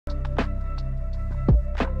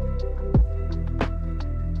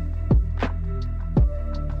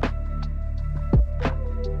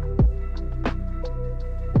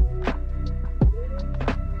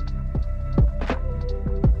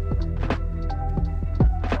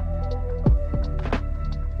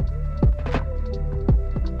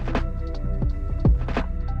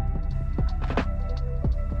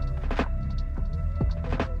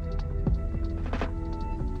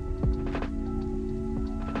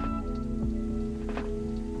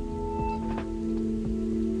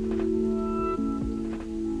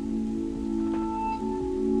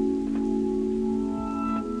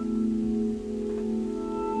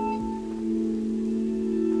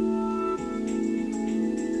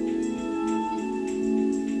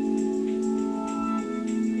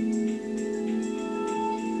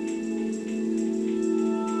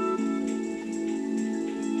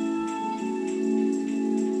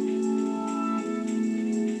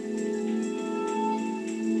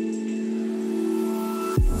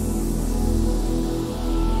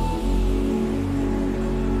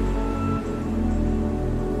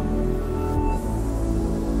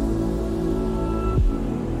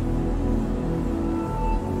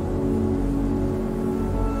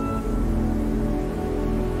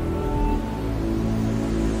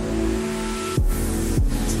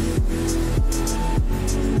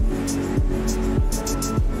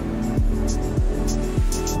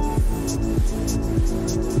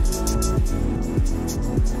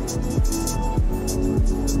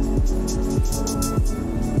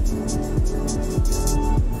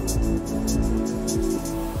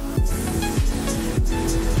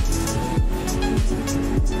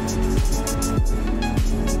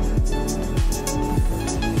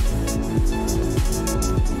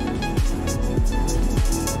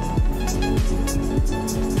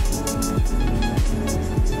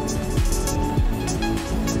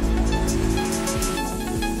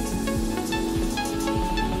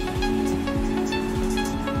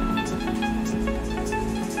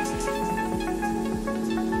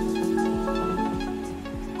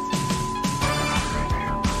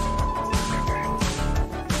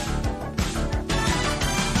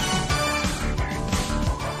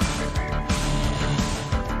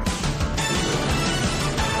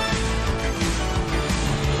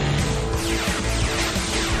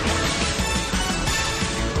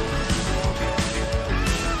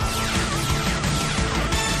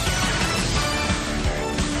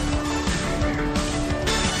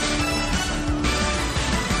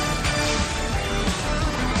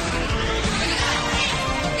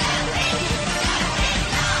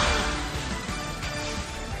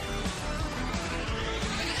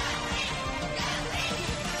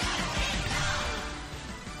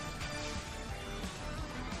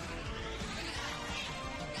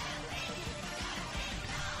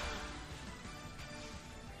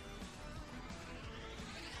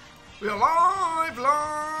We are live,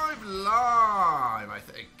 I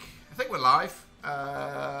think. I think we're live.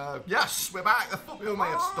 Yes, we're back. The football may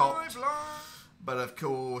have stopped. But of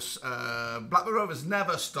course, Blackburn Rovers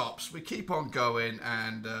never stops. We keep on going,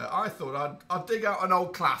 and I thought I'd dig out an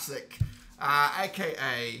old classic,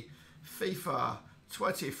 aka FIFA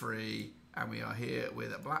 23, and we are here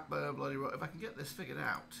with a Blackburn bloody Rovers. If I can get this figured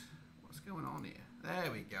out, what's going on here?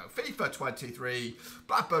 There we go. FIFA 23,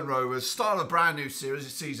 Blackburn Rovers, start of a brand new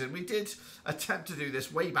season. We did attempt to do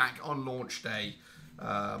this way back on launch day,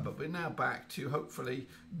 but we're now back to hopefully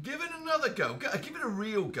give it another go, give it a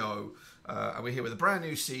real go. And we're here with a brand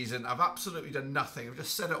new season. I've absolutely done nothing. I've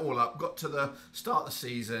just set it all up, got to the start of the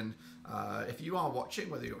season. If you are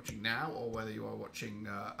watching, whether you're watching now or whether you are watching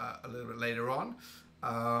a little bit later on,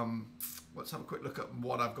 let's have a quick look at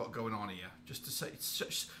what I've got going on here, just to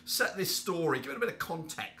set this story, give it a bit of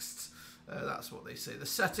context. That's what they say. The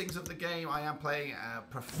settings of the game, I am playing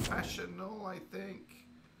professional, I think.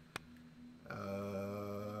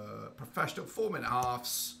 Professional, 4-minute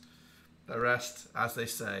halves. The rest, as they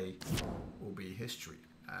say, will be history.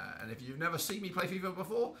 And if you've never seen me play FIFA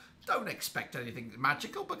before, don't expect anything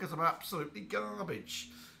magical because I'm absolutely garbage.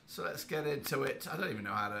 So let's get into it. I don't even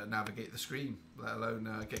know how to navigate the screen, let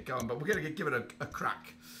alone get going. But we're going to give it a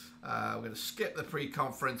crack. We're going to skip the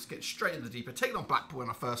pre-conference, get straight in the deeper, take on Blackpool in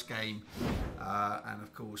our first game. And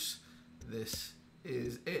of course, this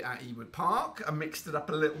is it at Ewood Park. I mixed it up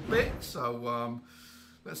a little bit. So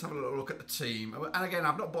let's have a little look at the team. And again,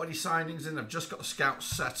 I've not bought any signings in. I've just got the scouts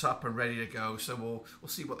set up and ready to go. So we'll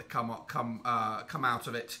see what they come out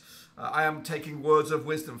of it. I am taking words of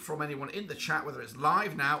wisdom from anyone in the chat, whether it's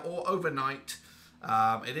live now or overnight.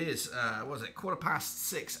 It is, what is it,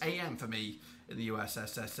 6:15 a.m. for me in the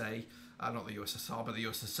USSSA. Not the USSR, but the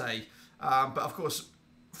USSA. But of course,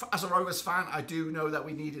 as a Rovers fan, I do know that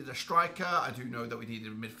we needed a striker. I do know that we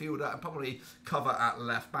needed a midfielder and probably cover at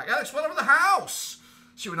left back. Alex, welcome to the house.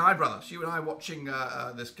 It's you and I, brother. It's you and I watching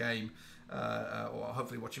this game. Or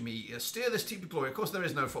hopefully watching me steer this team to glory. Of course, there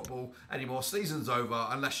is no football anymore. Season's over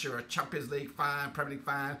unless you're a Champions League fan, Premier League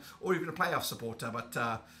fan, or even a playoff supporter. But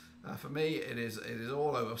for me, it is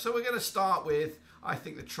all over. So we're going to start with, I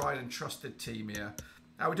think, the tried and trusted team here.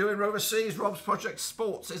 How we doing, Overseas? Rob's Project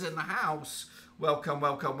Sports is in the house. Welcome,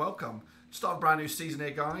 welcome, welcome. Start a brand new season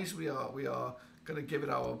here, guys. We are going to give it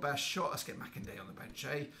our best shot. Let's get Mackenday on the bench,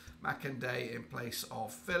 eh? Mackenday in place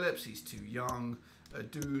of Phillips. He's too young.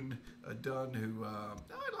 Dunn, who I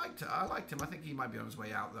liked him. I think he might be on his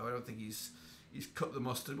way out though. I don't think he's cut the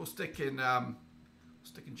mustard. We'll stick in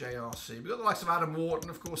JRC. We've got the likes of Adam Wharton,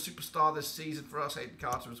 of course, superstar this season for us. Hayden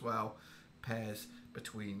Carter as well. Pairs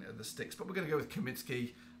between the sticks. But we're going to go with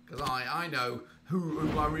Kaminsky because I know who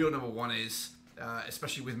my real number one is,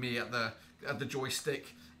 especially with me at the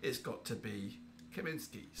joystick. It's got to be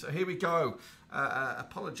Kaminsky. So here we go.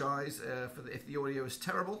 Apologise if the audio is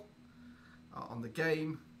terrible on the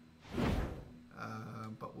game,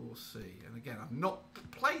 but we'll see. And again, I've not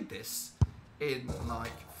played this in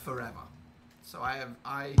like forever, so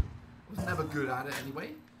I was never good at it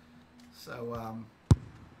anyway. So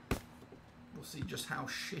we'll see just how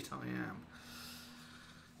shit I am.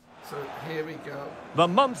 So here we go. The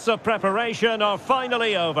months of preparation are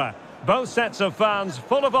finally over. Both sets of fans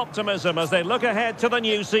full of optimism as they look ahead to the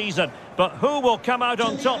new season. But who will come out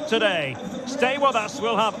on top today? Stay with us.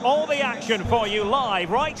 We'll have all the action for you live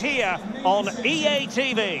right here on EA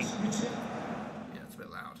TV. Yeah, it's a bit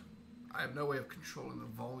loud. I have no way of controlling the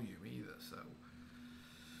volume either, so...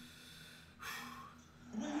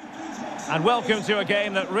 And welcome to a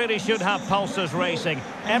game that really should have pulses racing.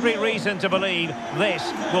 Every reason to believe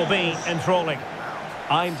this will be enthralling.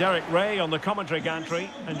 I'm Derek Ray on the commentary gantry,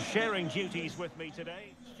 and sharing duties with me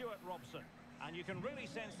today, Stuart Robson. And you can really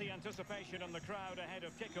sense the anticipation in the crowd ahead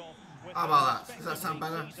of kickoff. How about that? Does that sound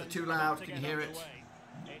better? Is it too loud? Can you hear it?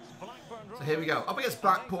 So here we go. Up against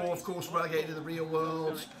Blackpool, of course, relegated to the real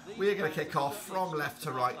world. We're going to kick off from left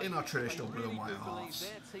to right in our traditional blue and white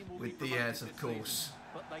halves, with Diaz, of course,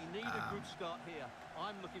 but they need a good start here.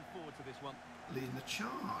 I'm looking forward to this one. Leading the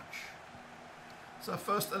charge. So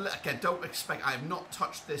first, again, don't expect, I have not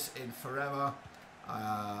touched this in forever.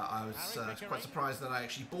 I was quite surprised that I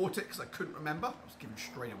actually bought it because I couldn't remember. I was given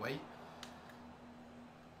straight away.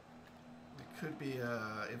 It could be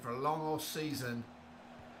in for a long old season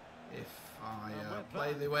if I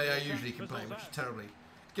play the way I usually can play, which is terribly.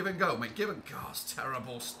 Give and go, mate. Give and go. It's a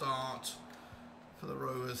terrible start for the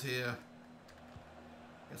Rovers here.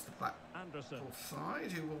 Against the Blackpool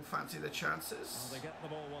side, who will fancy their chances. They get the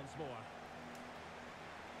ball once more.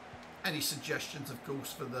 Any suggestions, of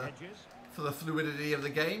course, for the fluidity of the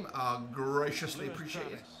game are graciously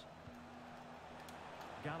appreciated.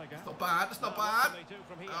 Gallagher. It's not bad. It's not bad.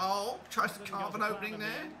 Oh, tries to carve an opening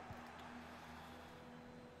there.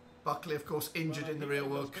 Buckley, of course, injured in the real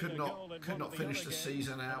world, could not finish the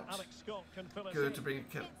season out. Good to bring a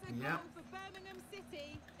kill. Yeah.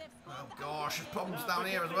 Oh gosh, there's problems down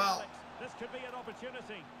here as well. This could be an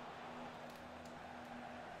opportunity.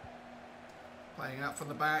 Playing out from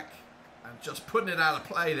the back and just putting it out of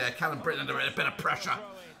play there. Callum Britton under a bit of pressure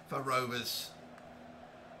for Rovers.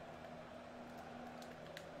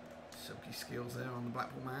 Silky skills there on the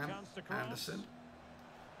Blackpool man, Anderson.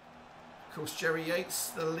 Of course, Jerry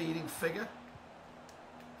Yates, the leading figure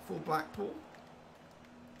for Blackpool.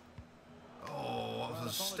 Oh, that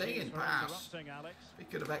was a stinging pass. He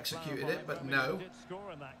could have executed it, but no.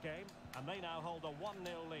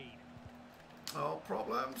 Oh,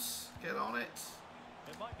 problems. Get on it.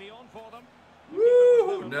 It might be on for them.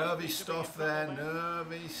 Woo! Nervy stuff there.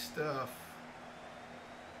 Nervy stuff.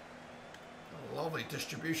 A lovely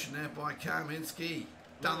distribution there by Kaminski.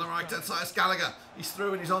 Down the right-hand side, it's Gallagher. He's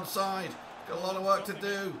through and he's onside. Got a lot of work to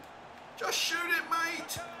do. Just shoot it,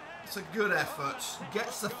 mate. It's a good effort.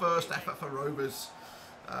 Gets the first effort for Rovers.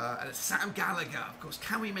 And it's Sam Gallagher. Of course,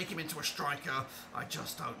 can we make him into a striker? I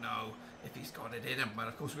just don't know if he's got it in him. But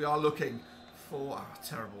of course, we are looking for... Oh,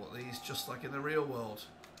 terrible at these, just like in the real world.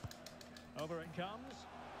 Over it comes.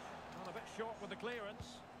 Not a bit short with the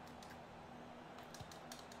clearance.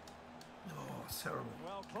 Oh, it's terrible.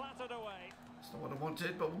 Well, clattered away. That's not what I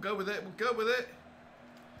wanted, but we'll go with it. We'll go with it.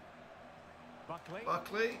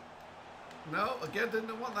 Buckley. No, again,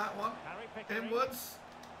 didn't want that one. Inwards.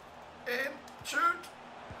 In. Shoot.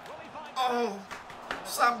 Oh,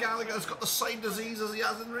 Sam Gallagher's got the same disease as he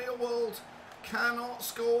has in the real world. Cannot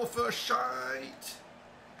score for shite.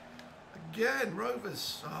 Again,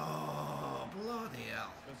 Rovers. Oh, bloody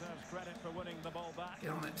hell. Deserves credit for winning the ball back.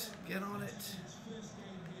 Get on it. Get on it.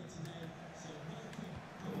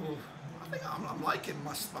 Oh, I think I'm liking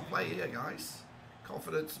my play here, guys.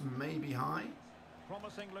 Confidence may be high.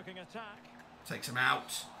 Promising looking attack. Takes him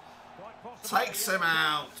out. Takes him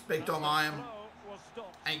out. Big Dom Iron.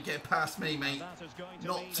 Ain't getting past me, mate.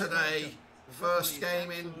 Not today. First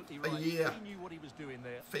game in a year.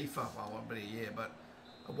 FIFA. Well, it won't be a year, but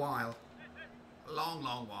a while. A long,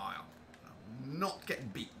 long while. I'm not getting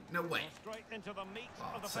beaten. No way. Oh,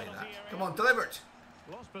 I'll say that. Come on, deliver it.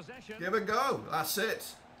 Give and go. That's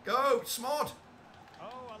it. Go, Smod.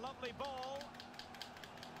 Oh, a lovely ball.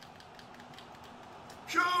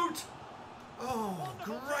 Shoot! Oh,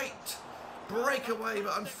 great breakaway,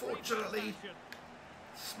 but unfortunately,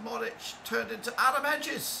 Smodic turned into Adam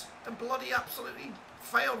Edges and bloody absolutely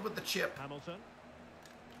failed with the chip. Hamilton.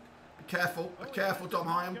 Be careful, Dom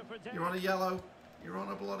Hyam. You're on a yellow. You're on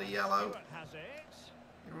a bloody yellow.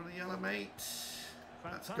 You're on a yellow, mate.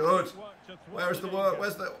 That's good. Where's the work?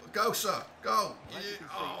 Where's the... Go, sir. Go.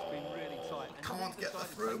 Oh, can't get the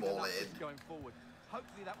through ball in.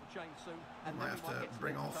 Hopefully that will change soon. And might have to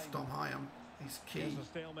bring off Dom Hyam. He's key.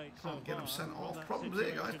 Can't get him sent off. Problems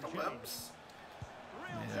here, guys. Problems.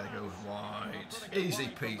 Yeah, it goes wide. Easy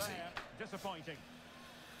peasy.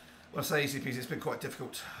 When I say easy peasy, it's been quite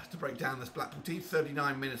difficult to break down this Blackpool team.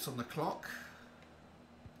 39 minutes on the clock.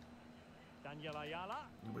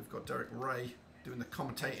 And we've got Derek Ray doing the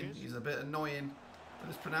commentating. He's a bit annoying with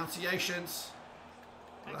his pronunciations.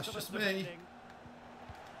 But that's just me.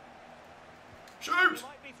 Shoot!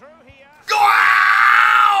 Go!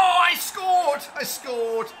 I scored! I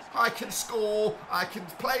scored! I can score. I can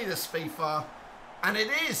play this FIFA. And it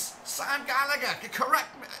is Sam Gallagher. Correct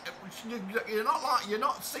me. You're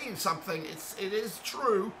not seeing something. It is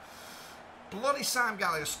true. Bloody Sam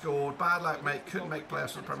Gallagher scored. Bad luck, mate. Couldn't make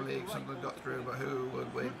playoffs for the Premier League. Something got through, but who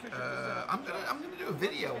would win? I'm gonna do a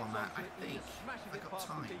video on that. I think if I got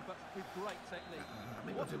time.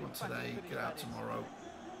 Maybe I'll do one today. Get out tomorrow.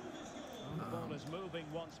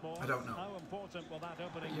 I don't know.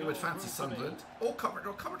 You would fancy Sunderland or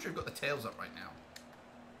Coventry have got the tails up right now.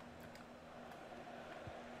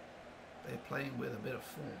 They're playing with a bit of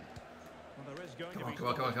form. Come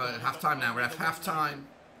on. Half time now, ref. Half time.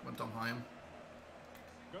 Come on, Dom Hyam.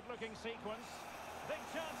 Good looking sequence. Big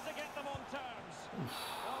chance to get them on terms.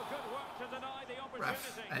 Oh, good work to deny the opportunity.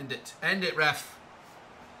 Ref, end it. End it, ref.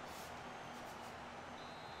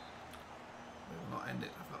 We will not end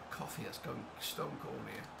it. I've got coffee that's going stone cold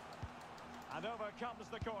here. And over comes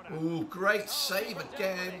the corner. Ooh, great save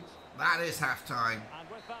again. That is half time. And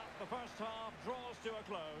with that, the first half draws to a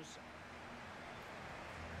close.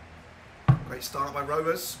 Great start by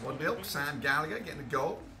Rovers. 1-0. Sam Gallagher getting the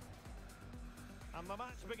goal. And the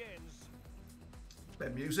match begins. Bit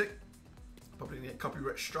of music. Probably going to get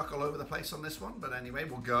copyright struck all over the place on this one, but anyway,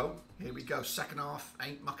 we'll go. Here we go. Second half,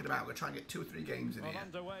 ain't mucking about. We're trying to get 2 or 3 games in here.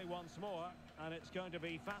 Underway once more, and it's going to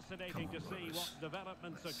be fascinating to see what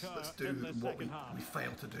developments occur let's do in the what second half. we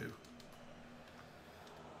failed to do.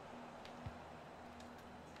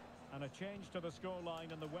 And a change to the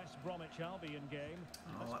scoreline in the West Bromwich Albion game.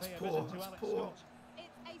 Oh, Let's that's pay a poor. visit to That's Alex poor. Scott.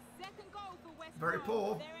 It's a second goal for West Very Brom.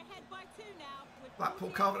 poor. They're ahead by 2 now. With Blackpool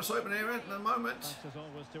 48 carving us open here at the moment. Thanks as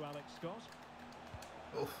always to Alex Scott.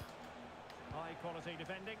 Oof. High quality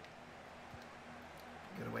defending.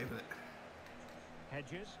 Get away with it.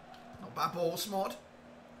 Hedges. Not bad ball, Smod.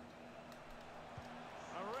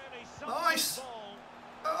 A really Nice. solid ball.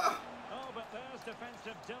 Ah, Oh, but there's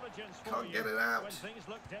defensive diligence for Can't you get it out. when things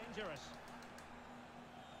look dangerous.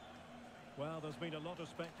 Well, there's been a lot of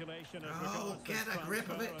speculation as regards get this a grip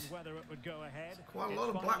of transfer it. and whether it would go ahead. Quite a It's lot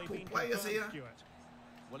of finally Blackpool been players confirmed, here. Stuart.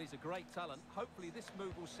 Well, he's a great talent. Hopefully this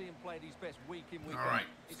move will see him play at his best week in, week All out. right,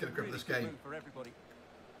 let's It's get a grip of really this good game. move for everybody.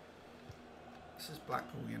 this is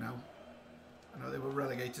Blackpool, you know. I know they were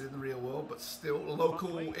relegated in the real world, but still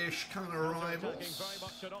local-ish kind of Attacking rivals. very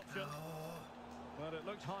much an option. Oh, Well, it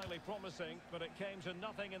looked highly promising, but it came to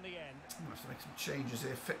nothing in the end. I have to make some changes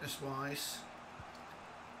here, fitness-wise.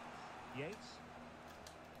 Yates.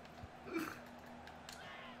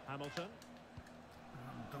 Hamilton.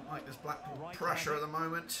 Don't like this Blackpool Right pressure at handed. the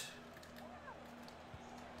moment.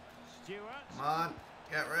 Stewart. Come on,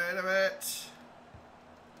 get rid of it.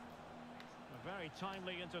 A very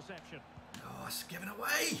timely interception. Oh, it's giving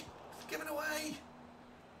away. It's giving away.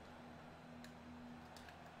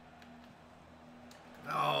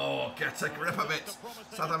 Oh, get a grip of it.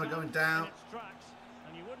 Southampton going down.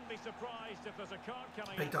 And you wouldn't be surprised if there's a card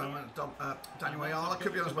coming Big out. Daniel Ayala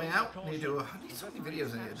could be on his way out. I need so many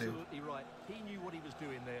videos I need to do. Absolutely right. He knew what he was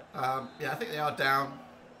doing there. Yeah, I think they are down.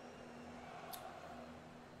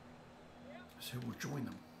 So who will join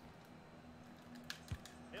them?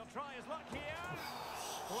 He'll try his luck here.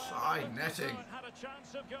 Side netting. Had a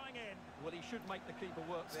chance of going in. Well, he should make the keeper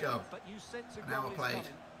work Let's there. go. But you sense a An hour goal is played.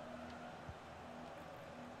 coming.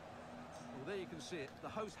 Well, there you can see it. The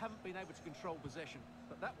hosts haven't been able to control possession,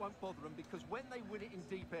 but that won't bother them because when they win it in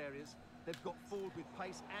deep areas, they've got forward with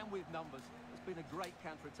pace and with numbers. It's been a great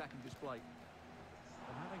counter-attacking display.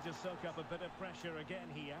 I'm having to soak up a bit of pressure again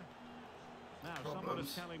here. Now, someone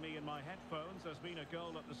is telling me in my headphones there's been a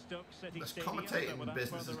goal at the Stoke City This Stadium. commentating so without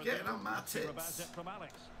business is further getting ado, on my let's hear about tits. it from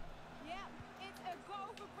Alex. Yeah, it's a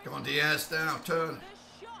goal for Come on, Bristol. Diaz, now, turn.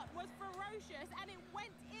 The shot was ferocious and it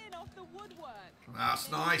went in off the woodwork. That's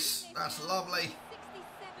They're nice. taking this That's down lovely. to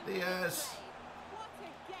 67 Diaz. minutes played. What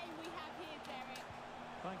a game we have here, Derek.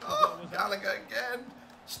 Thanks for Oh, goal was Gallagher again.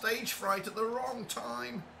 Stage fright at the wrong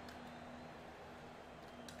time.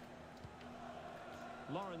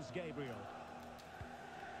 Lawrence Gabriel.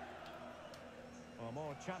 Well,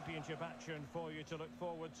 more championship action for you to look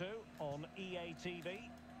forward to on EA TV.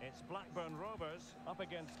 It's Blackburn Rovers up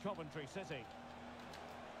against Coventry City.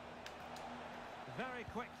 Very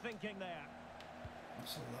quick thinking there.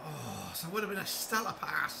 Oh, so it would have been a stellar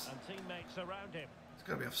pass. And teammates around him. It's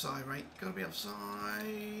got to be offside, right? Got to be offside.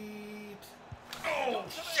 Oh,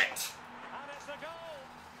 shit. And it's a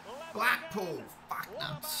goal. Level Blackpool. again. Fuck What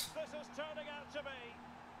a nuts. match this is turning out to be.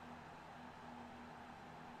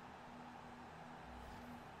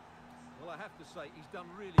 Well, I have to say, he's done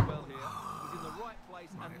really well here. He's in the right place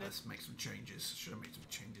Right, and let's make some changes. Should have made some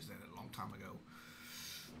changes there a long time ago.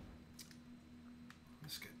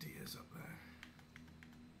 Let's get Diaz up there.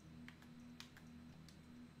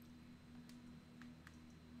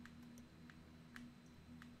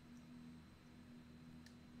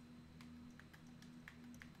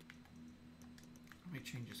 How many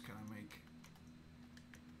changes can I make?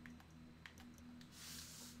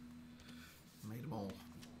 Made them all.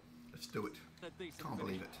 Let's do it. a decent Can't finish.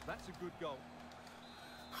 believe it. That's a good goal.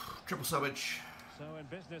 Triple subbage. So in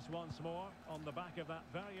business once more on the back of that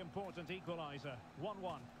very important equaliser.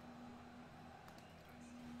 1-1.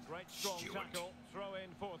 Great strong Stewart. tackle. Throw in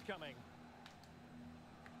forthcoming.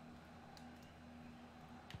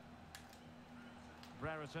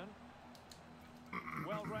 Brereton.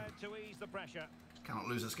 Well read to ease the pressure. Cannot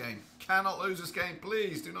lose this game. Cannot lose this game.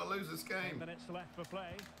 Please do not lose this 10 game. minutes left for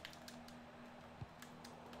play.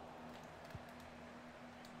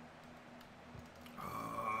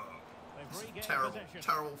 They've regained Terrible, possession.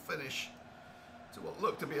 terrible finish to what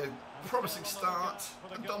looked to be a promising start.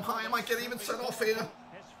 And Dom High might get even sent off here.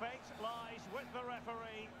 His fate lies with the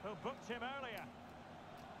referee who booked him earlier.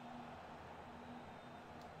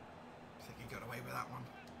 I think he got away with that one.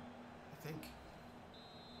 I think.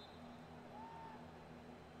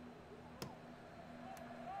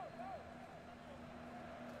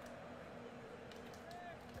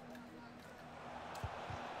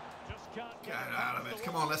 can't Get out of it.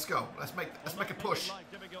 Come on, let's go. Let's make a push.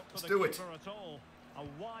 Let's do it. A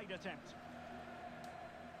wide attempt.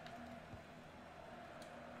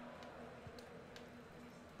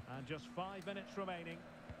 And just 5 minutes remaining.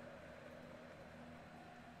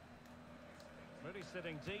 Really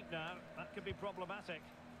sitting deep now. That could be problematic.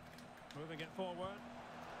 Moving it forward.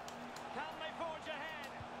 Can they forge ahead?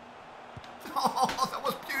 Oh, that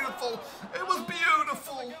was beautiful. It was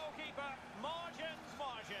beautiful. The goalkeeper. Margins.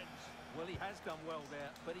 Well, he has done well there,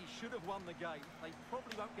 but he should have won the game. They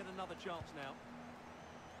probably won't get another chance now.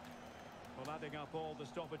 Well, adding up all the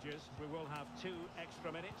stoppages, we will have 2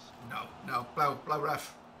 extra minutes. No. Blow,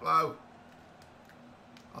 ref. Blow.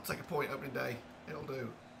 I'll take a point opening day. It'll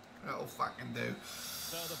do. It'll fucking do.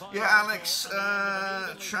 Yeah, Alex,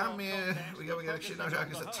 Tranmere, we go again. Actually, no,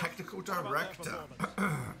 Jack is the technical director.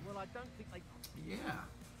 Well, I don't think they...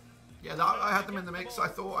 Yeah, I had them in the mix. I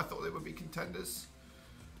thought they would be contenders.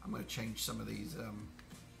 I'm going to change some of these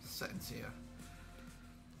settings here.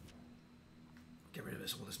 Get rid of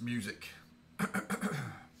all this music.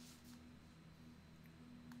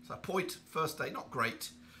 So, point, first day, not great.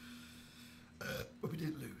 But we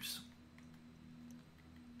did lose.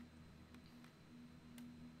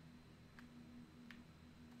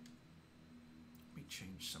 Let me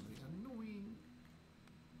change some of these annoying.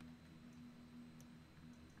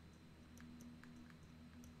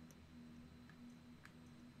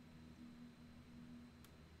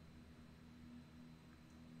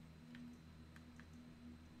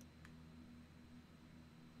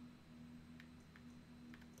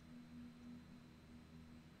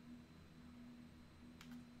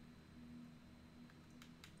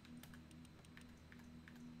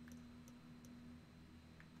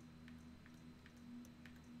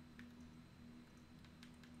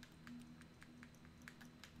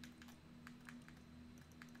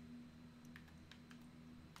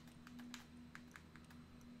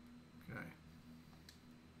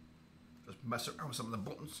 Mess around with some of the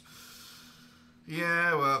buttons.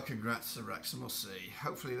 Yeah, well, congrats to Wrexham. We'll see.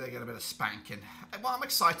 Hopefully they get a bit of spanking. Well, I'm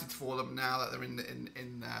excited for them now that they're in the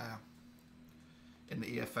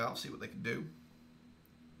EFL. See what they can do.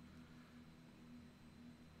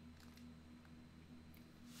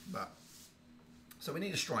 But so we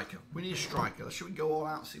need a striker. Should we go all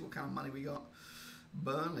out and see what kind of money we got?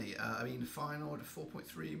 Burnley. I mean, fine order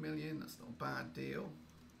 4.3 million. That's not a bad deal.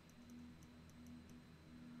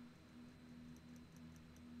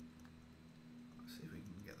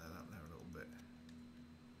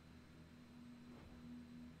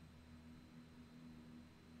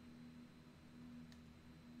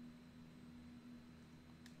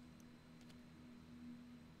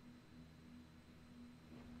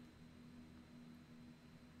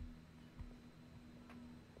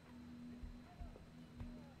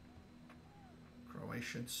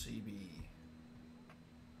 Croatian CB.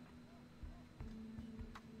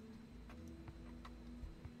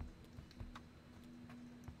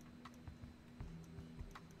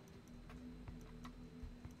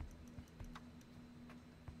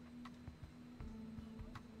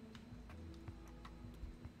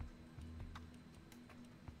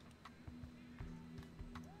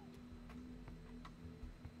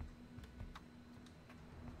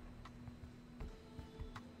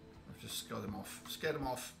 Scared them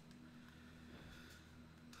off.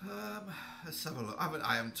 Let's have a look.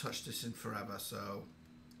 I haven't touched this in forever, so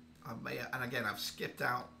I may. And again, I've skipped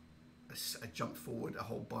out. I jumped forward a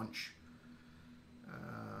whole bunch.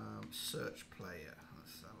 Search player.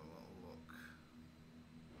 Let's have a little look.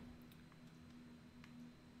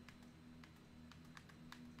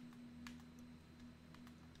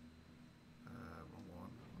 Wrong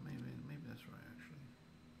one. Maybe that's right actually.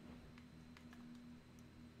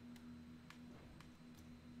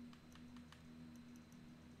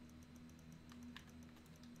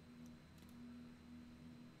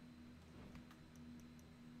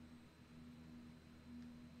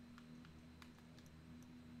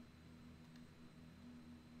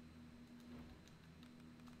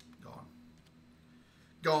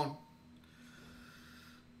 Gone.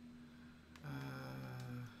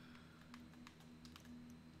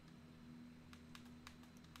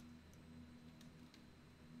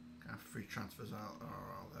 Kind of free transfers out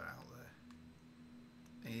there.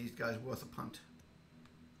 Any of these guys worth a punt?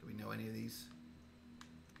 Do we know any of these?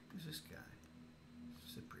 Who's this guy?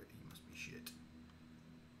 Cypriot. He must be shit.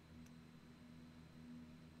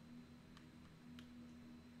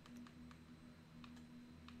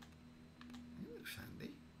 He looks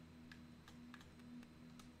handy.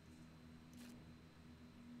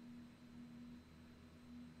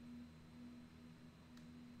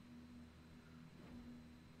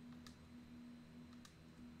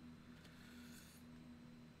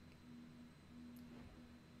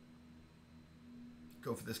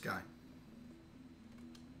 Go for this guy.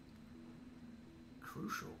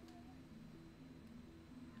 Crucial.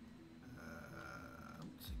 I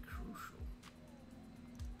would say crucial.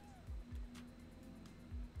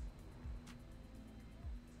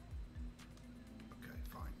 Okay,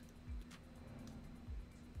 fine.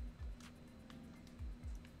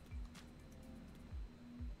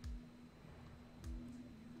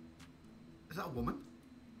 Is that a woman?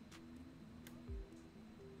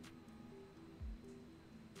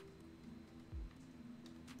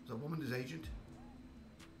 Is that a woman his agent?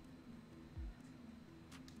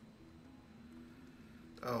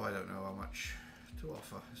 Oh, I don't know how much to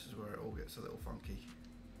offer. This is where it all gets a little funky.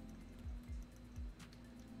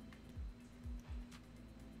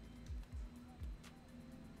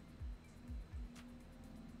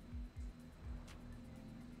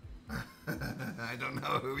 I don't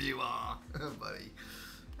know who you are, buddy.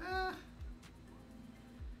 I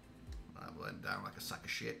went down like a sack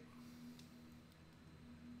of shit.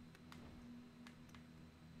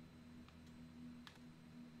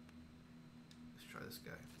 Let's try this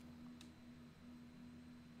guy.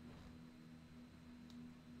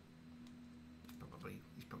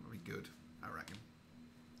 He's probably good, I reckon.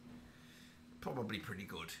 Probably pretty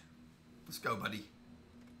good. Let's go, buddy.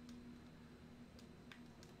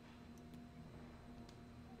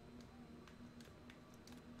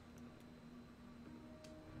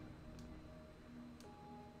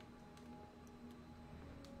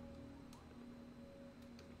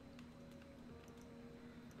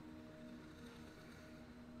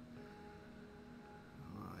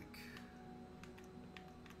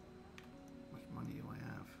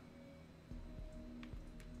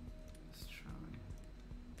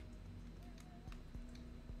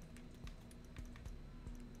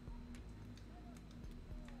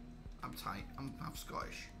 I'm tight. I'm half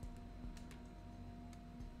Scottish.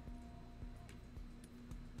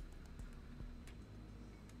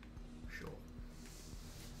 Sure.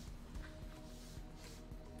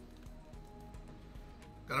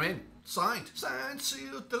 Got him in. Signed. Signed,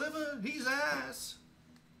 sealed, delivered. He's ass.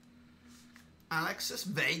 Alexis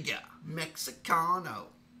Vega, Mexicano.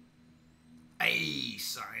 A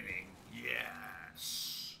signing.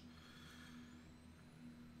 Yes.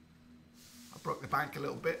 I broke the bank a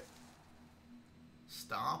little bit.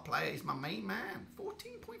 Star player, he's my main man.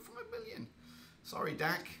 14.5 million. Sorry,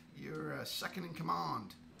 Dak, you're second in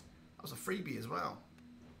command. That was a freebie as well.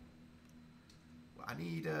 I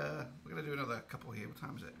need, we're going to do another couple here. What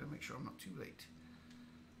time is it? Going to make sure I'm not too late.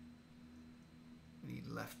 We need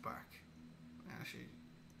left back. Actually,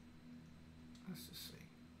 let's just see.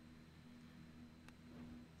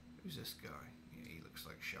 Who's this guy? Yeah, he looks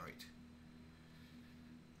like shite.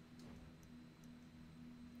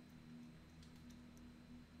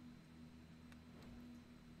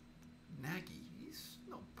 Nagy, he's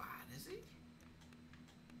not bad, is he?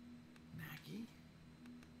 Nagy.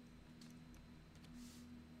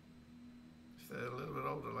 If they're a little bit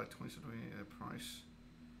older, like 20 the price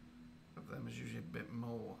of them is usually a bit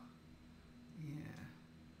more. Yeah.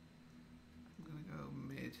 I'm gonna go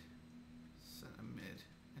mid. Centre mid.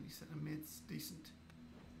 Any centre mid's decent.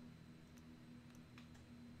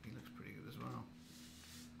 He looks pretty good as well.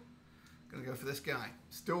 Gonna go for this guy.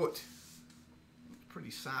 Stewart.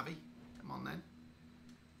 Pretty savvy. Come on then.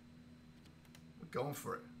 We're going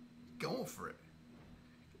for it. Going for it.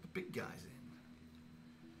 Get the big guys in.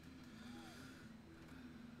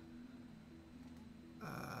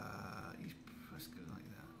 He's good like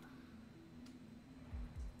that.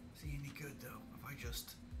 Is he any good though? Have I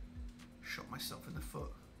just shot myself in the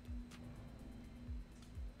foot?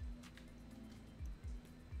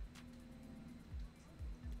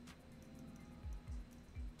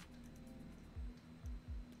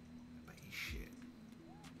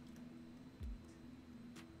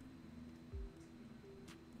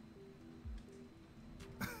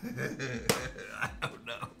 I don't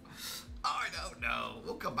know. I don't know.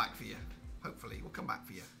 We'll come back for you. Hopefully, we'll come back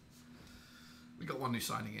for you. We got one new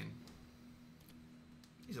signing in.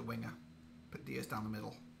 He's a winger. Put Diaz down the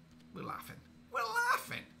middle. We're laughing. We're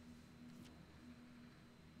laughing.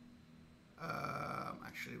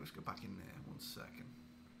 Actually, let's go back in there. 1 second.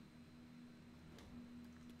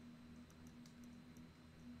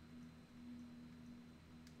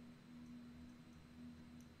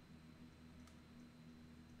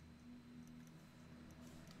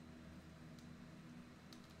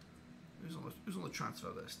 Who's on the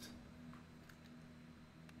transfer list?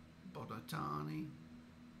 Bodatani.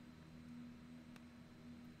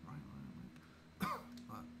 Right.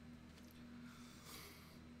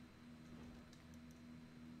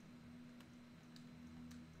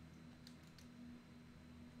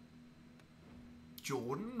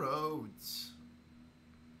 Jordan Rhodes.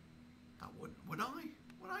 I wouldn't. Would I?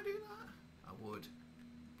 Would I do that? I would.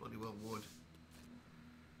 Bloody well would.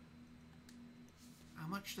 How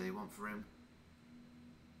much do they want for him?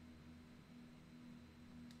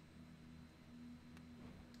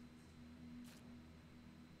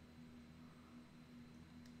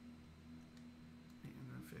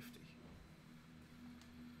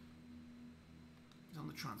 He's on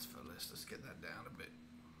the transfer list. Let's get that down a bit.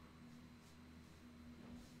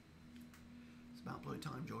 It's about bloody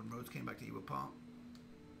time Jordan Rhodes came back to Ewood Park.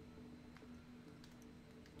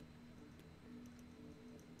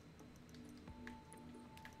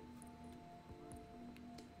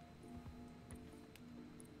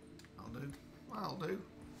 I'll do.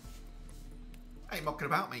 Ain't mucking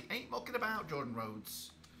about, mate. Ain't mucking about, Jordan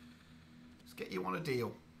Rhodes. Let's get you on a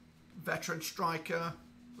deal. Veteran striker,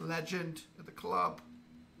 legend at the club.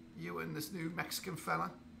 You and this new Mexican fella.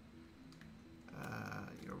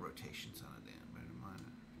 Your rotation's on it there.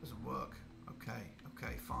 Doesn't work.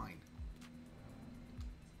 Okay, fine.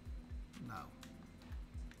 No.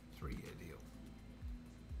 3-year deal.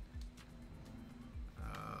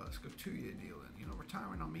 Let's go 2-year deal then. You're not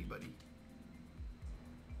retiring on me, buddy.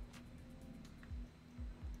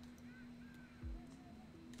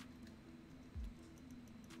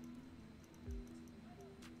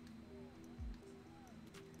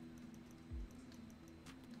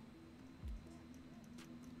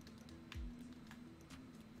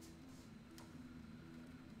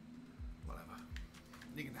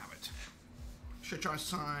 You can have it. Should try to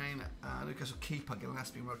sign Lucas Keeper.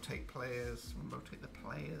 Gillespie, rotate players. Rotate the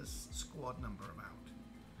players' squad number about.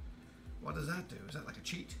 What does that do? Is that like a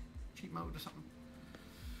cheat mode or something?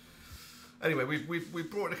 Anyway,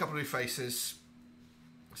 we've brought in a couple of new faces.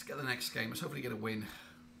 Let's get the next game. Let's hopefully get a win.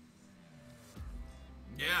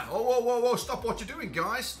 Yeah. Oh, whoa! Stop what you're doing,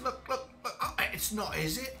 guys. Look. Oh, it's not,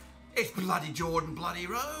 is it? It's bloody Jordan bloody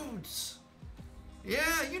Rhodes.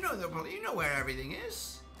 Yeah, you know where everything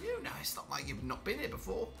is. You know, it's not like you've not been here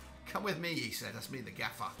before. Come with me, he said. That's me, the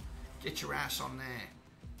gaffer. Get your ass on there.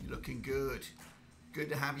 You're looking good. Good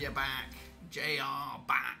to have you back. JR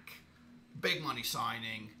back. Big money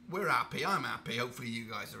signing. We're happy. I'm happy. Hopefully you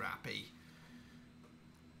guys are happy.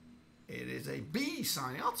 It is a B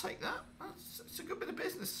signing. I'll take that. It's a good bit of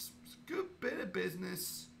business. It's a good bit of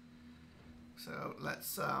business. So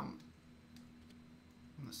let's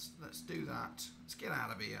do that. Let's get out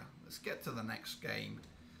of here. Let's get to the next game.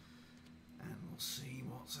 And we'll see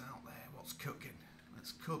what's out there. What's cooking.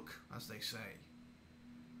 Let's cook, as they say.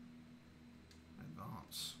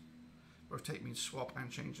 Advance. Rotate means swap and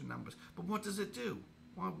change the numbers. But what does it do?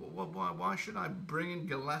 Why should I bring in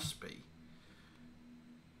Gillespie?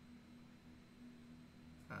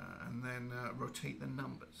 And then rotate the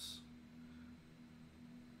numbers.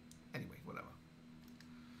 Anyway, whatever.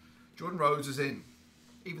 Jordan Rhodes is in.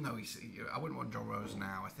 Even though I wouldn't want John Rose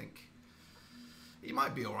now. I think he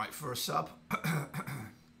might be all right for a sub. Okay,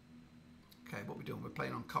 what are we doing? We're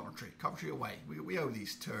playing on Coventry. Coventry away. We owe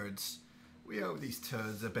these turds. We owe these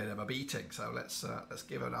turds a bit of a beating. So let's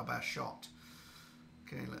give it our best shot.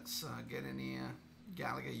 Okay, let's get in here.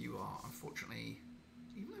 Gallagher, you are unfortunately,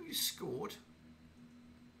 even though you scored.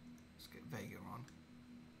 Let's get Vega on.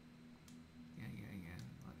 Yeah,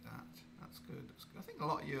 like that. That's good. That's good. I think a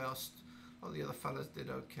lot of you else. All the other fellas did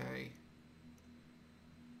okay.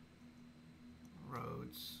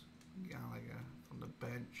 Rhodes, Gallagher from the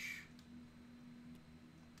bench.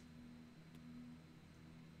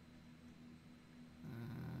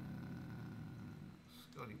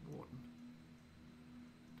 Scotty Wharton.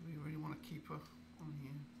 Do we really want to keep her on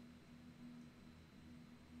here?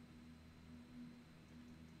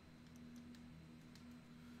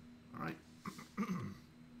 All right.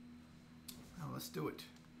 Now let's do it.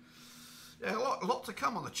 Yeah, a lot to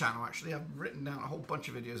come on the channel, actually. I've written down a whole bunch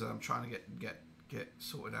of videos that I'm trying to get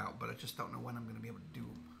sorted out, but I just don't know when I'm going to be able to do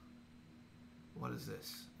them. What is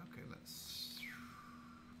this? Okay, let's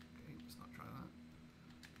not try that.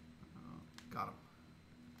 Got him.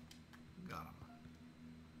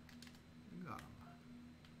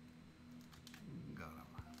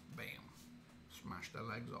 Bam. Smash their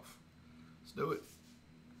legs off. Let's do it.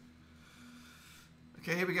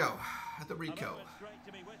 Okay, here we go. At the Rico. Hello, it's great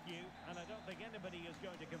to be with you, and I don't think anybody is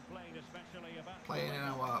going to complain, especially about playing in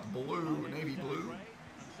our blue, navy blue.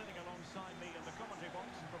 Sitting alongside me in the commentary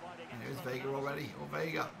box and providing. And there's Vega already. Oh,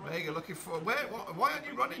 Vega looking for why aren't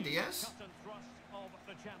you running, Diaz?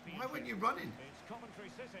 Why weren't you running? It's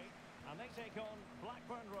Coventry City, and they take on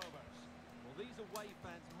Blackburn Rovers. Well, these away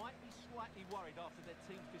fans might be slightly worried after their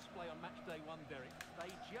team's display on match day 1, Derek.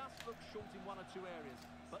 They just look short in 1 or 2 areas,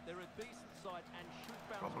 but they're a decent side and should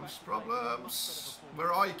bounce back. Problems.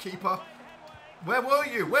 Where are you, keeper? Where were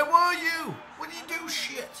you? Where were you? What did you do,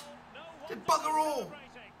 shit? Did bugger all.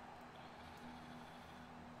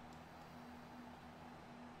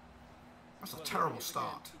 That's a terrible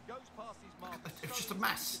start. It's just a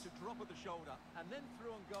mess.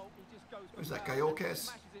 Who's that,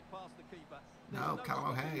 Gayorquez? No, Callum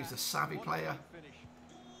O'Hare. He's a savvy player.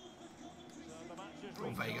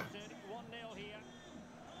 Or Vega.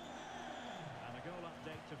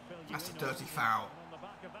 That's a dirty foul.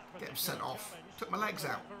 Get him sent off. Took my legs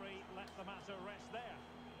out.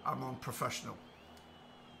 I'm unprofessional.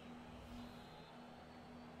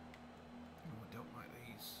 Oh, I don't like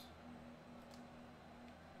these.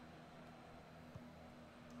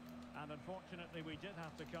 And unfortunately, we did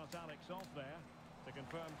have to cut Alex off there to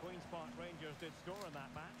confirm Queen's Park Rangers did score in that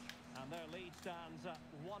match, and their lead stands at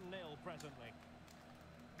 1-0 presently.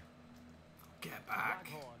 Get back.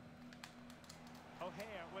 Blackburn.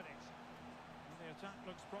 O'Hare with it. And the attack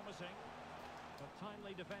looks promising, but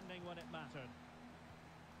timely defending when it mattered.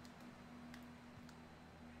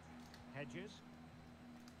 Hedges.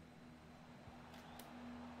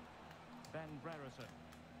 Ben Brereton.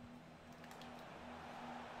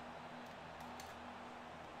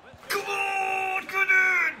 Come on! Get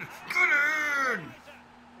in! Get in!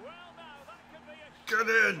 Get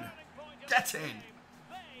in! Get in!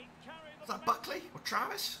 Is that Buckley or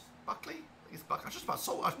Travis? Buckley? I think it's Buckley. I was just about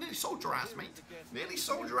sold. I've nearly sold your ass, mate. Nearly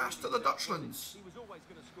sold your ass to the Dutchlands. He was always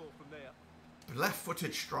going to score from there.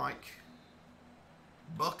 Left-footed strike.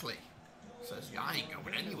 Buckley says, yeah, I ain't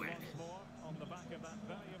going anywhere. On the back of that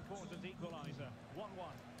very important equaliser. 1-1.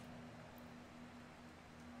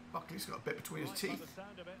 Buckley's got a bit between his teeth. By the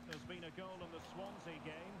sound of it, there's been a goal in the Swansea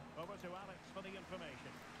game. Over to Alex for the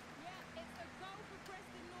information. Yeah, it's a goal for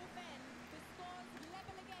Preston North End. The score's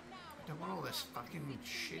level again now. I don't want all this fucking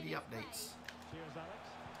shitty updates. Cheers, Alex.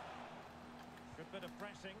 Good bit of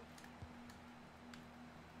pressing.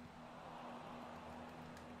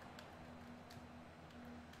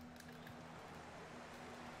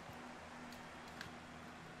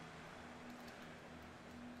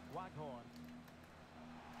 Waghorn.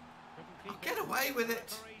 Oh, get away with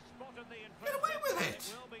it. Get away with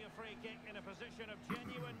it. Will be a free kick in a position of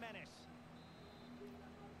genuine menace.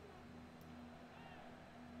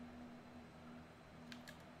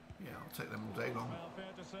 Yeah, I'll take them all day long. Well,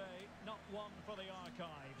 fair to say, not one for the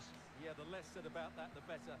archives. Yeah, the less said about that, the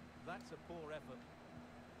better. That's a poor effort.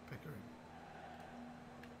 Pickering.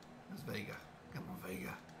 There's Vega. Come on,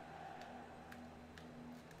 Vega.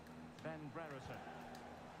 Ben Brereton.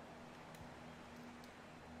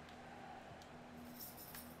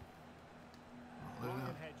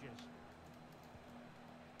 Ryan Hedges.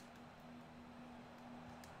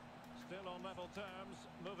 Still on level terms,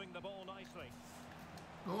 moving the ball nicely.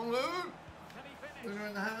 Go on, Lou. Can he finish? Luna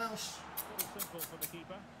in the house. Pretty simple for the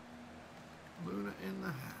keeper. Luna in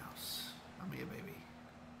the house. I'm here, baby.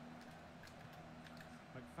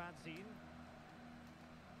 McFadzean.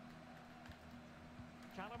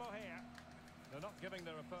 Callum O'Hare. They're not giving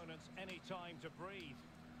their opponents any time to breathe.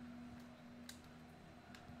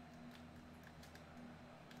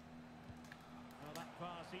 Well, that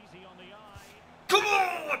pass easy on the eye. Come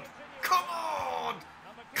on! Come on!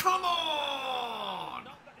 Come on!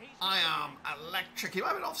 I am electric. He might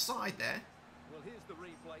have been offside there. Well, here's the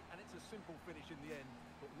replay, and it's a simple finish in the end.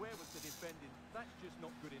 But where was the defending? That's just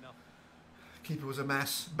not good enough. Keeper was a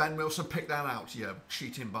mess. Ben Wilson picked that out, you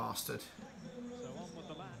cheating bastard. So on with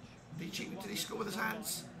the match. Did he cheat? Did he score with his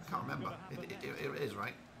hands? I can't remember. It is,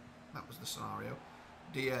 right? That was the scenario.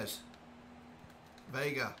 Diaz.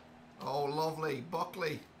 Vega. Oh, lovely.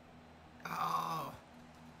 Buckley. Oh.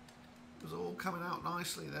 It was all coming out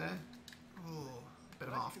nicely there. Oh, a bit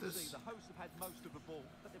of afters. The hosts have had most of the ball,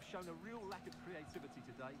 but they've shown a real lack of creativity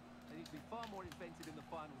today. They need to be far more inventive in the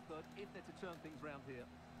final third if they're to turn things round here.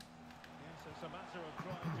 Yes, it's a matter of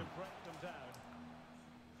trying to break them down.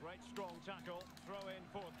 Great strong tackle, throw in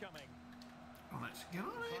forthcoming. On it. Get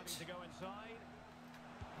on it. Deciding to go inside.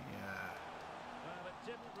 Yeah. Well, it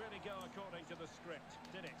didn't really go according to the script,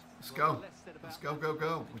 did it? Let's go. Let's go, go,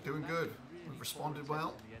 go. We're doing good. We've responded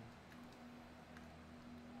well.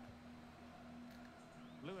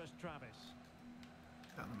 Lewis Travis.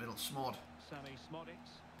 Down the middle, Smod. Sammy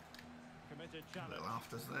Smodics. Committed challenge. Little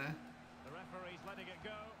afters there. The referee's letting it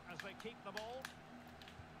go as they keep the ball.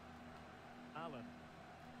 Allen.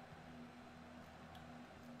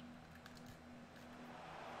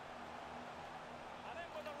 And in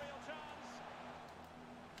with a real chance.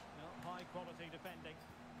 No, high quality defending.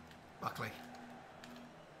 Buckley.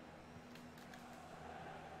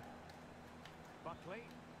 Buckley.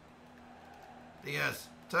 Diaz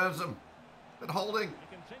turns them. Good holding. He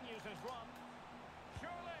continues his run.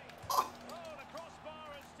 Surely. Oh, Oh, the crossbar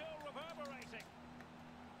is still reverberating.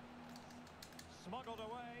 Smuggled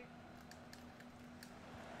away.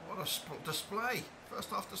 what a display. First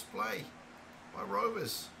half display by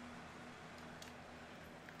Rovers.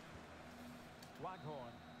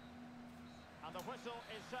 Waghorn. And the whistle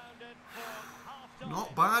is sounded for half-time.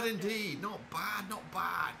 Not bad indeed. Not bad, not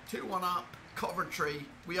bad. 2-1 up. Coventry.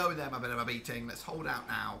 We owe them a bit of a beating. Let's hold out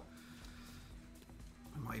now.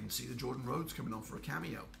 I might even see the Jordan Rhodes coming on for a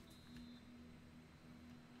cameo.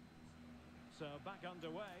 So back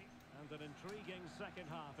underway and an intriguing second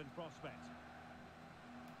half in prospect.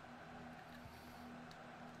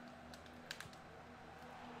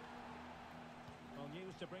 Well,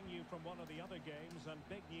 news to bring you from one of the other games, and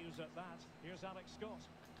big news at that. Here's Alex Scott.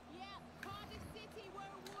 Yeah, Cardiff City were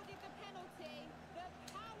awarded the penalty. The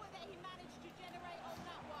power that he managed to generate on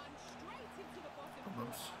that one, straight into the bottom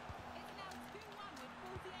corner. Problems. It's now 2-1 with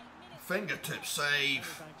 48 minutes. Fingertip save.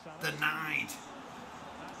 Denied.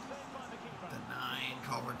 And saved by the keeper. Denying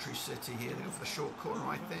Coventry City here. They go for the short corner,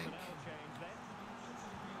 I think. Personnel change then.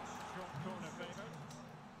 Short corner favoured.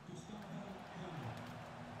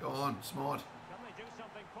 Go on, Smod. Can they do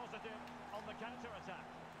something positive on the counter-attack?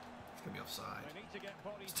 It's going to be offside. They need to get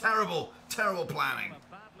bodies. It's terrible, terrible planning. A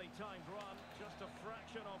badly timed run, just a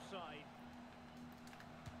fraction offside.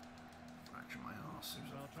 Fracture my arse.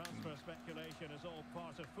 Well, transfer speculation is all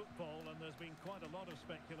part of football, and there's been quite a lot of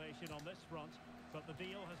speculation on this front, but the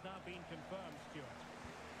deal has now been confirmed, Stuart.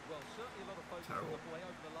 Well, certainly a lot of focus on Terrible. the play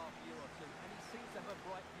over the last year or two, and he seems to have a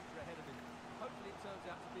bright future ahead of him. Hopefully it turns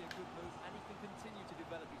out to be a good move, and he can continue to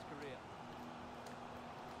develop his career.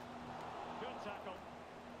 Good tackle.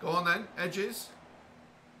 Go on then, edges.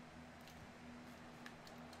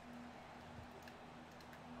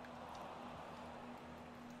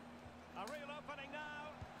 A real opening now.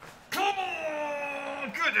 Come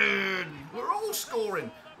on! Good in! We're all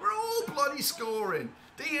scoring. We're all bloody scoring.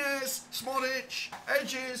 Diaz, Smodic,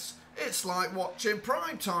 edges. It's like watching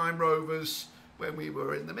primetime Rovers when we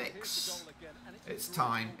were in the Here's mix. the goal again, and It's a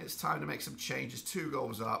time. great goal. It's time to make some changes. 2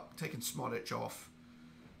 goals up. Taking Smodic off.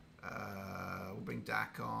 We'll bring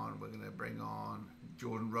Dak on. We're going to bring on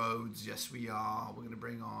Jordan Rhodes. Yes, we are. We're going to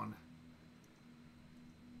bring on...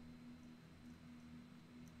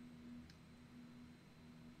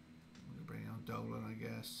 We're going to bring on Dolan, I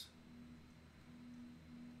guess.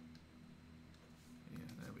 Yeah,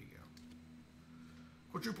 there we go.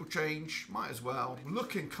 Quadruple change. Might as well.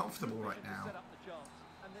 Looking comfortable right Good vision to now. set up the chance,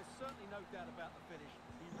 and there's certainly no doubt about the finish.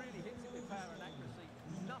 He really hits it with power and accuracy.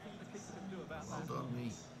 Nothing the keeper can do about Well that. done, me.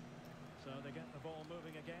 So they get the ball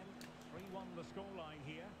moving again. 3-1 the scoreline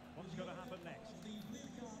here. What's going to happen next? The blue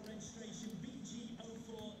car registration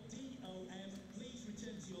BG04DOM. Please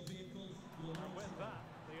return to your vehicle. And with that,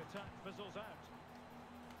 the attack fizzles out.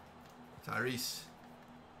 Tyrese.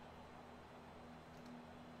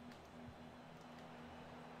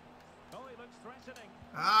 Oh, he looks threatening.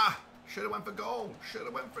 Ah! Should have went for goal. Should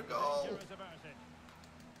have went for goal. Danger is averted.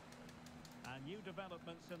 And new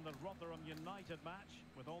developments in the Rotherham United match.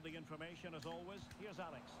 With all the information as always, here's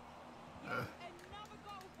Alex. Yes, another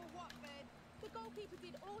goal for Watford. The goalkeeper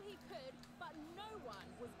did all he could, but no one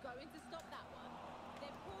was going to stop that one.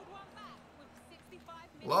 They pulled one back with 65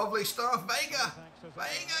 minutes. Lovely stuff, Vega.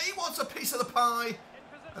 Vega, he wants a piece of the pie.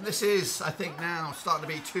 And this is, I think now, starting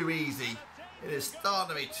to be too easy. It is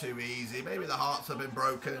starting to be too easy. Maybe the hearts have been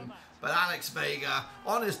broken. But Alex Vega,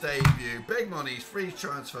 on his debut, big money, free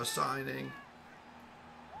transfer signing.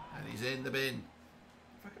 And he's in the bin.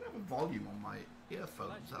 If I could have a volume on my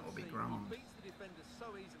earphones, that would be grand. He beats the defenders so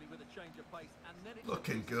easily with a change of pace, and then it's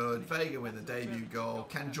Looking good. Vega with a debut goal.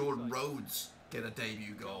 Can Jordan Rhodes get a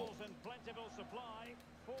debut goal? Goals in plentiful supply.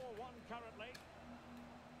 4-1 currently.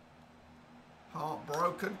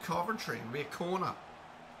 Heartbroken Coventry. It'll be a corner.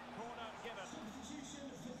 Corner given.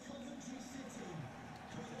 Substitution for Coventry City.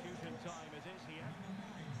 Substitution time it is here.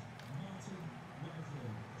 Martin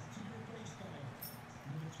Waghorn to be replaced by number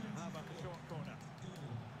 20. How about the short corner?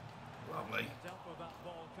 Lovely. Dealt with that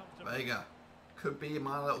ball comfortably. Vega. Could be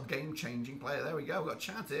my little game-changing player. There we go. We've got a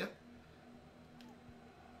chance here.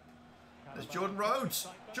 There's Jordan Rhodes.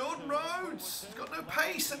 Jordan Rhodes. He's got no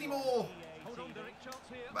pace anymore. hold on, Derek, chance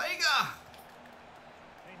here. Vega.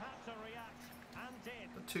 He had to react and did.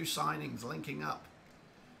 The 2 signings linking up.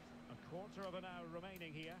 A quarter of an hour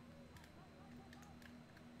remaining here.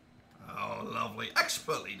 Oh, lovely.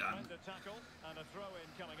 Expertly done. And a tackle and a throw-in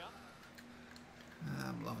coming up.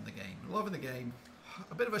 I'm loving the game. Loving the game.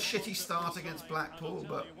 A bit of a shitty start against Blackpool,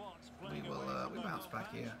 but we bounce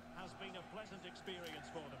back here. Has been a pleasant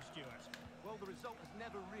experience for them, Stuart. Well, the result has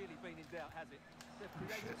never really been in doubt, has it? They've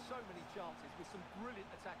created so many chances with some brilliant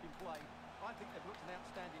attacking play. I think they've looked an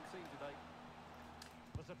outstanding team today.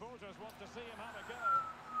 The supporters want to see him have a go.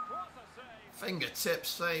 What a save! Fingertip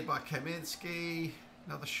save by Kaminski.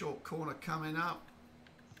 Another short corner coming up.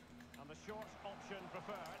 And the short option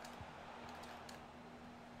preferred.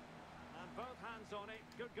 And both hands on it.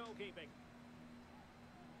 Good goalkeeping.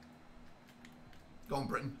 Go on,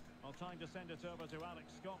 Britain. Well, time to send it over to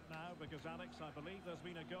Alex Scott now, because Alex, I believe there's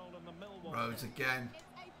been a goal in the Millwall. Rhodes again. It's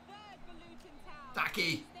a third for Luton Town.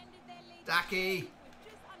 Daki. Extended their lead Daki. with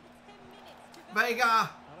just under 10 minutes to go. Vega.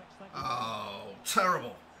 Alex, thank you. Oh,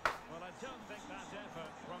 terrible. Well, I don't think that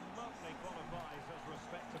effort remotely qualifies as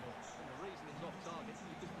respectable. And the reason it's off target is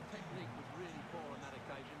because the technique was really poor on that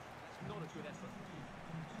occasion. That's not a good effort.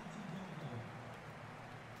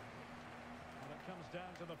 And it comes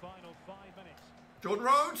down to the final 5 minutes. Jordan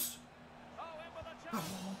Rhodes. Oh, in with a chance.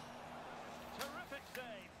 Terrific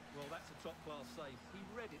save. Well, that's a top-class save. He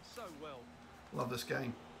read it so well. Love this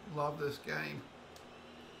game. Love this game.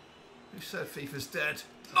 Who said FIFA's dead?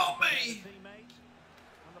 Not me. Teammate.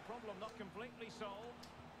 And the problem not completely solved.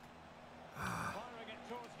 Firing it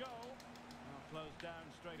towards goal. Now closed down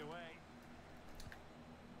straight away.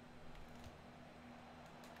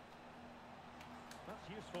 That's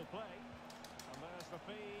useful play. And there's the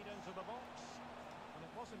feed into the box. And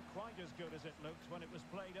it wasn't quite as good as it looked when it was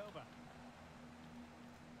played over.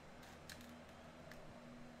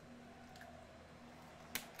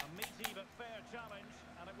 A meaty but fair challenge,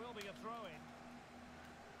 and it will be a throw-in.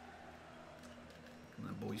 Come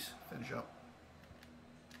on, boys. Finish up.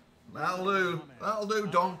 That'll do. That'll do,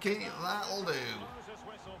 donkey. That'll do. Moses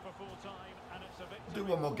whistle for full time, and it's a victory. Do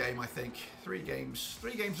one more game, I think. 3 games.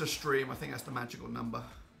 3 games a stream. I think that's the magical number.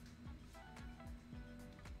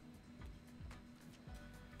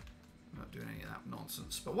 I'm not doing any of that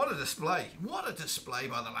nonsense. But what a display. What a display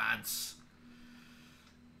by the lads.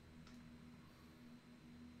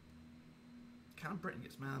 Callum Britton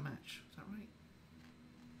gets man of the match. Is that right?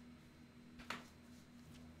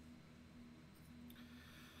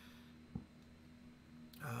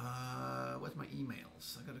 Where's my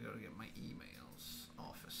emails? I gotta go to get my emails.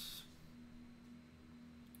 Office.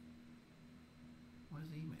 Where's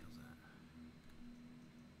the emails at?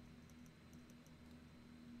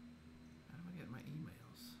 How do I get my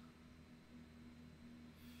emails?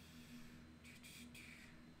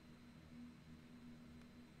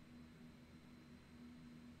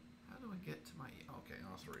 How do I get to my... Okay,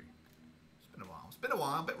 R3. It's been a while. It's been a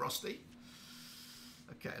while. A bit rusty.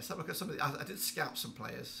 Okay, let's have a look at some of the... I did scout some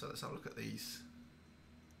players, so let's have a look at these.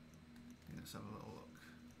 Yeah, let's have a little look.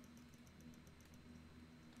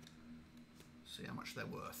 See how much they're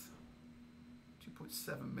worth.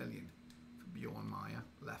 2.7 million for Bjorn Meyer,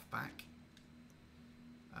 left back.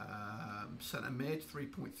 Centre mid,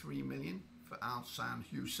 3.3 million for Alsan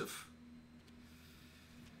Yusuf.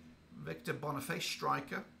 Victor Boniface,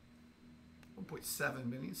 striker. 1.7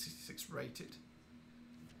 million, 66 rated.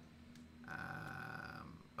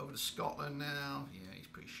 Over to Scotland now. Yeah, he's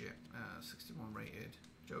pretty shit. 61 rated.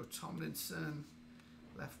 Joe Tomlinson,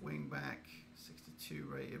 left wing back, 62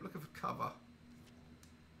 rated. Looking for cover.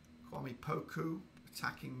 Kwame Poku,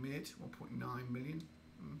 attacking mid, 1.9 million.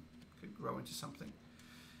 Could grow into something.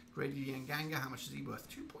 Grady Yanganga, how much is he worth?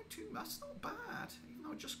 2.2. That's not bad. Even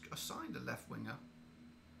though I just assigned a left winger.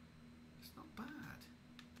 It's not bad.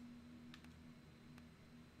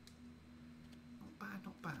 Not bad,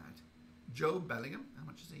 not bad. Joe Bellingham, how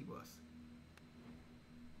much is he worth?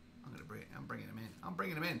 I'm bringing him in. I'm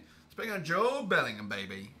bringing him in. Let's bring on Joe Bellingham,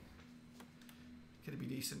 baby. Could it be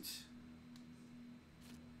decent?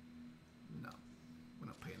 No, we're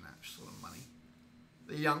not paying that sort of money.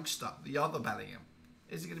 The youngster, the other Bellingham,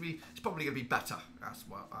 is it going to be? It's probably going to be better. That's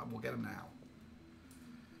what we'll get him now.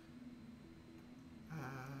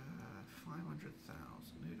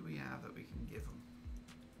 500,000. Who do we have that we can give him?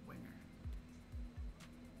 Winger.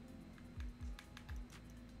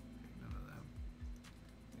 None of them.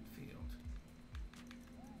 Midfield.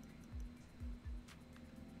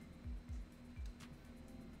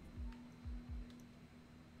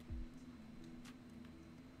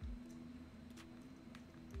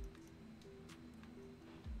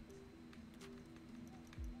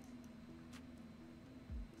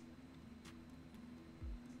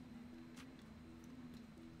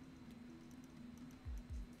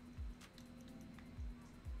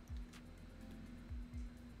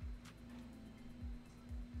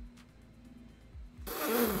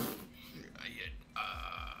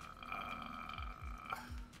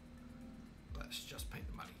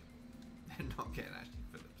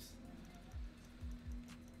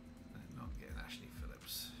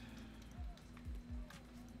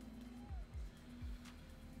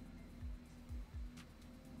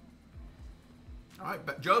 All right,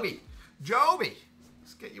 but Joby,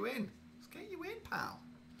 let's get you in. Let's get you in, pal.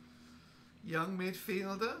 Young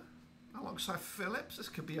midfielder alongside Phillips. This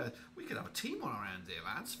could be we could have a team on our hands here,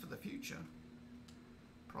 lads, for the future.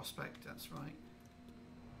 Prospect, that's right.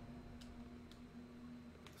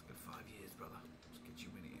 Let's go 5 years, brother. Let's get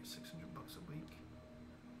you in here. $600 a week.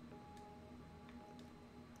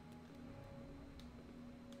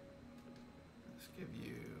 Let's give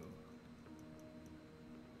you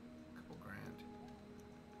a couple grand.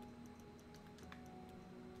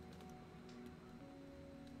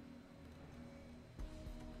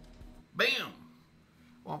 Bam!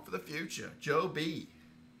 One for the future. Joe B.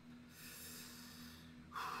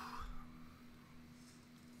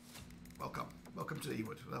 Welcome to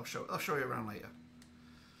Ewood. I'll show you around later.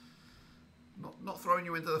 Not throwing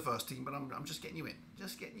you into the first team, but I'm just getting you in.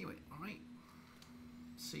 Just getting you in, all right?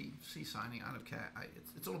 C signing. I don't care.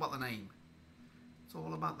 It's all about the name. It's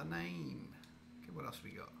all about the name. Okay, what else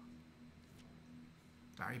we got?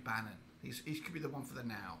 Barry Bannon. He could be the one for the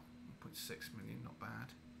now. 1.6 million, not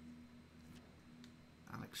bad.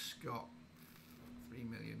 Alex Scott, 3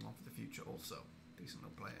 million, one for the future also. Decent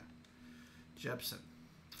little player. Jebson,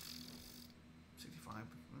 65.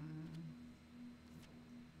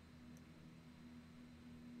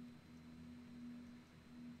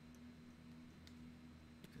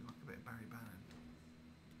 Do like a bit of Barry Bannon.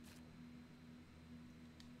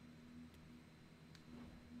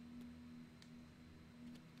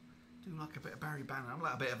 Do like a bit of Barry Bannon. I'm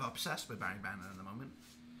like a bit of obsessed with Barry Bannon at the moment.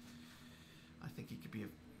 I think he could be a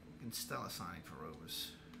fucking stellar signing for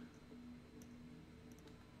Rovers.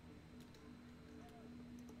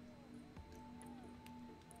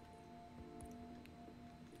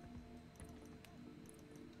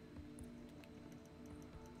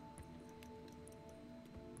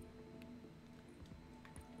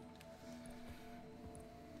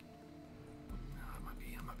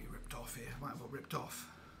 I might be ripped off here. I might have got ripped off.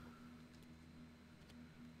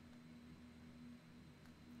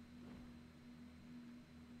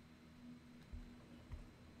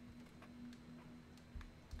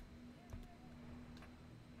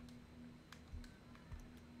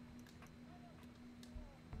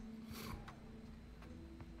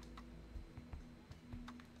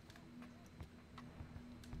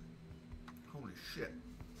 Holy shit.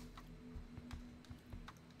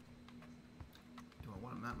 Do I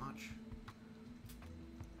want him that much?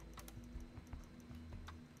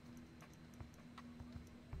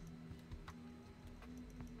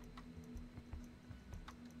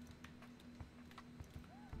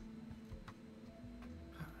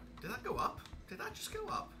 Did that go up? Did that just go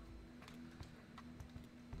up?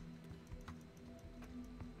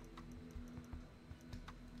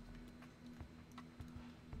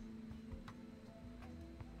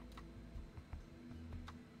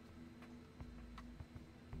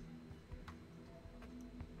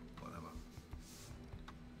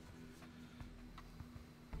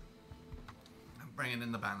 Bringing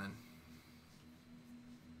in the Bannon.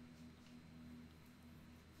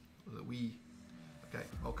 Okay,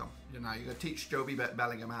 welcome. You're going to teach Joby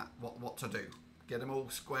Bellingham what to do. Get him all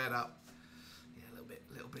squared up. Yeah, a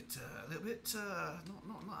little bit,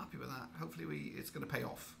 not happy with that. Hopefully it's going to pay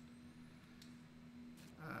off.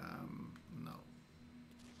 No.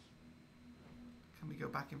 Can we go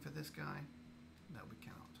back in for this guy? No, we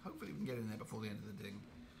cannot. Hopefully we can get in there before the end of the ding,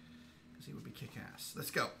 because he would be kick-ass.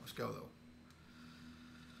 Let's go though.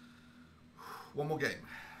 One more game.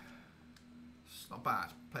 It's not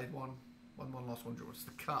bad. Played one, lost one, draw. It's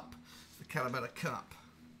the cup. It's the Calabetta Cup.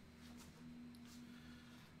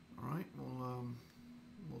 All right,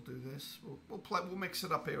 we'll do this. We'll play. We'll mix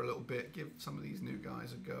it up here a little bit. Give some of these new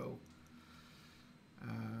guys a go.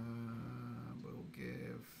 We'll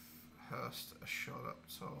give Hurst a shot up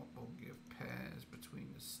top. We'll give Pears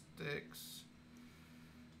between the sticks.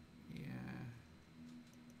 Yeah.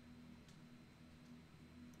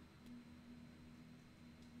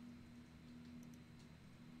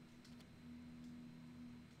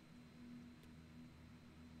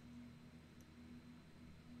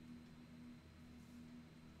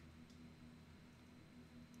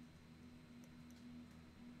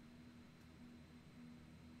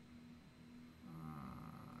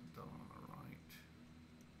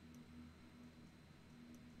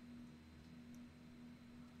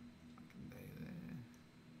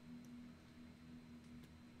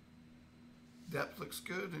 Depth looks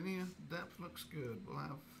good in here. Depth looks good. We'll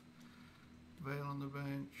have Vale on the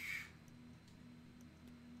bench.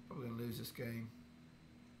 Probably going to lose this game.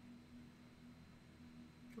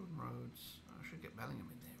 Jordan Rhodes. I should get Bellingham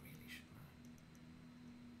in there, really, shouldn't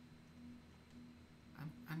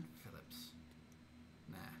I? And Phillips.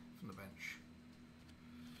 Nah, from the bench.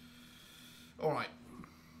 All right.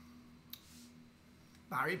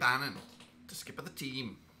 Barry Bannon to skip of the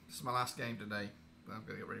team. This is my last game today. But I'm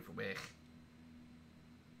going to get ready for work.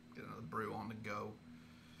 Get another brew on to go.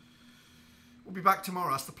 We'll be back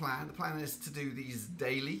tomorrow. That's the plan. The plan is to do these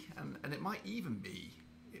daily, and it might even be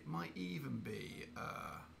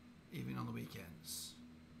even on the weekends.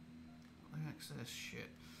 What the heck's this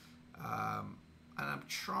shit? And I'm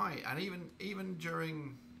trying, and even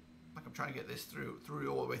during, like, I'm trying to get this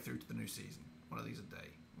through all the way through to the new season. One of these a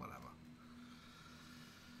day, whatever.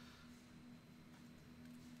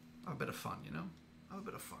 Have a bit of fun, you know. Have a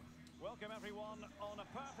bit of fun. Welcome everyone on a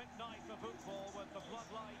perfect night for football with the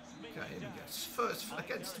floodlights. Okay, here we go. First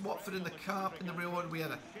against Watford in the cup. In the real world, we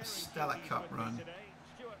had a stellar cup run.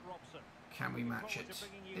 Can we match it?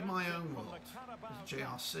 In my own world, it's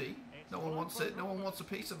JRC. No one wants it. No one wants a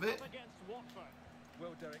piece of it.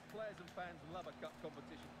 Well, Derek, players and fans love a cup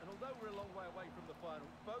competition, and although we're a long way away from the final,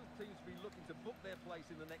 both teams will be looking to book their place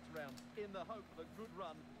in the next round in the hope of a good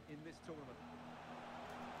run in this tournament.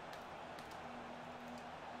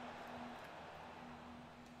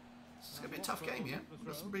 It's going to be a tough game, yeah? We've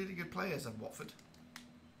got some really good players at Watford.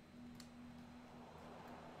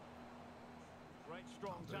 Great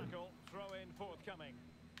strong tackle, throw in forthcoming.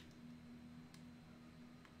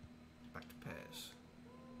 Back to Pairs.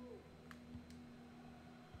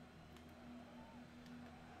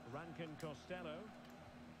 Rankin Costello.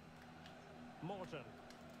 Morton.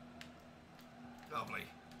 Lovely.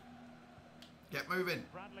 Get moving.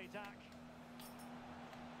 Bradley Dack.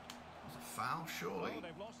 That's a foul, surely. Oh,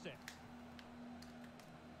 they've lost it.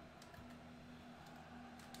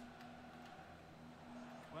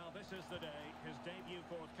 Well, this is the day. His debut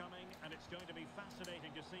forthcoming, and it's going to be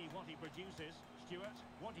fascinating to see what he produces. Stuart,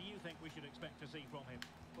 what do you think we should expect to see from him?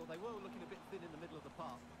 Well, they were looking a bit thin in the middle of the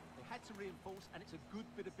park. They had to reinforce, and it's a good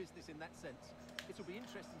bit of business in that sense. It will be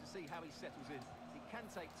interesting to see how he settles in. It can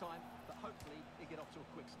take time, but hopefully he'll get off to a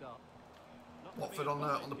quick start. Watford on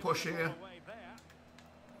the push here.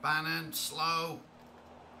 Bannon, slow.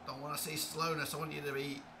 Don't want to see slowness. I want you to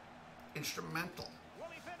be instrumental.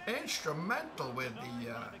 Instrumental with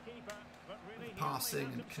the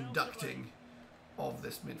passing and conducting of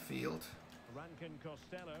this midfield. Rankin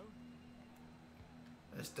Costello.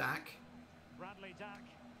 There's Dack. Bradley Dack.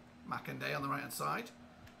 Mackenday on the right hand side.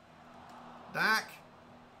 Dack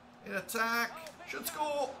in attack. Should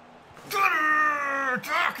score. Got it!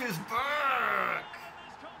 Dack is back.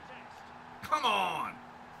 Come on.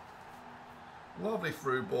 Lovely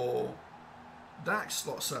through ball. Dack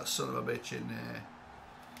slots that son of a bitch in there.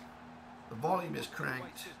 The volume is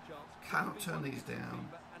cranked. Cannot turn these down.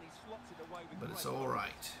 But it's all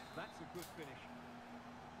right. That's a good finish.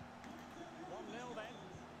 1-0 then.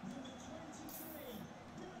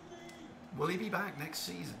 Will he be back next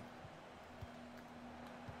season?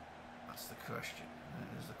 That's the question. That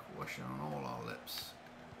is the question on all our lips.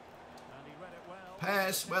 And he read it well.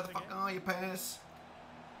 Pairs, where the fuck are you, Pairs?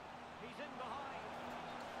 He's in behind.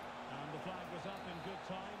 And the flag was up in good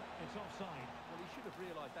time. It's offside. Well, he should have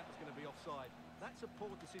realised that was going to be offside. That's a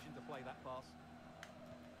poor decision to play that pass.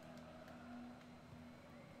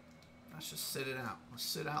 Let's just sit it out. Let's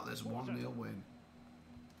sit out this 1-0 win.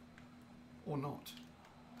 Or not.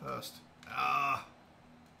 Hurst. Ah!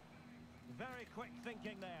 Very quick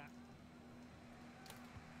thinking there.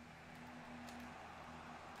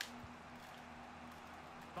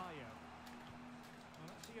 Bayo. Well,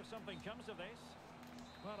 let's see if something comes of this.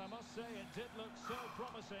 Well, I must say it did look so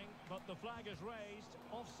promising, but the flag is raised.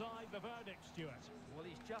 Offside the verdict, Stuart. Well,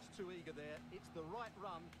 he's just too eager there. It's the right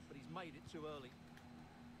run, but he's made it too early.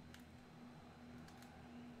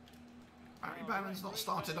 Barry Bannon's not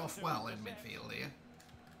started off well in midfield here.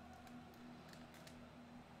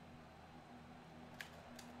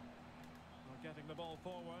 We're getting the ball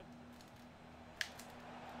forward.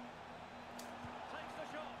 Takes the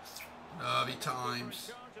shot. Nervy times.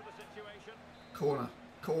 Charge of the situation. Corner.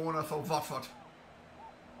 Corner for Watford.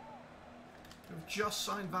 We've just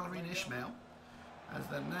signed Valérien Ismaël as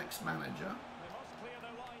their next manager. They must clear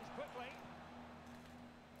their lines quickly.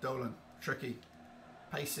 Dolan. Tricky.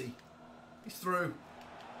 Pacey. He's through.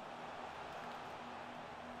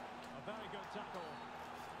 A very good tackle.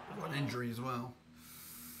 Got an injury as well.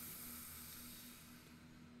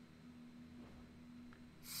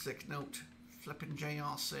 Sick note. Flipping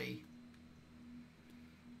JRC.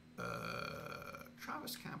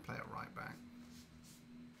 Travis can play at right back.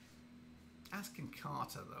 Asking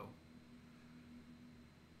Carter though.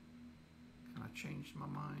 Can I change my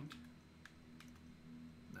mind?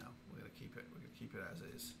 No, we're gonna keep it. We're gonna keep it as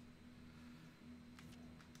is.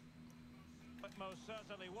 It most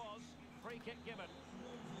certainly was. Free kick given.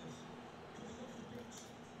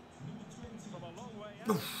 Number 20. from a long way out.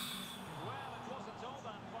 Well, it wasn't all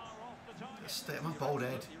that far off the target. Stay at my bold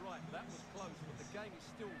head. You're right, that was close, but the game is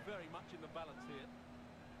still very much in the balance here.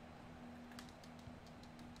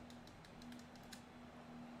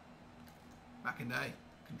 Back in day.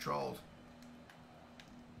 Controlled.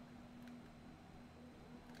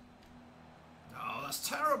 Oh, that's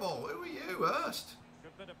terrible. Who are you, Hurst?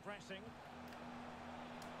 Good bit of pressing.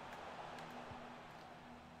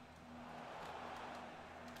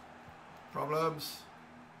 Problems.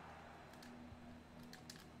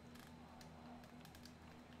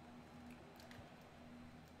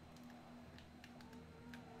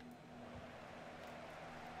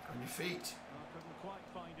 On your feet. Well, couldn't quite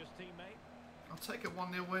find his teammate. I'll take a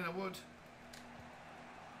 1-0 win, I would.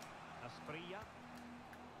 Asprilla.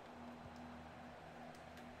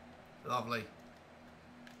 Lovely.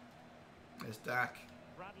 There's Dak.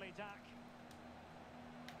 Bradley Dack.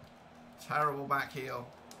 Terrible back heel.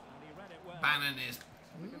 And he read it well. Bannon is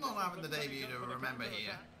not having the debut to remember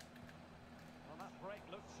here. Well, that break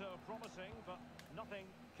looked so promising, but nothing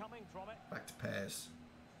coming from it. Back to pairs.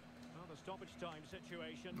 Well, the stoppage time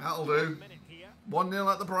situation. That'll do. Minute here.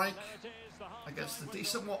 1-0 at the break There it is, the half-time against the whistle.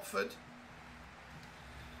 decent Watford.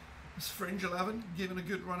 This fringe 11 giving a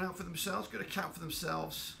good run out for themselves, good account for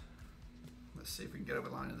themselves. Let's see if we can get over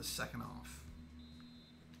the line in the second half.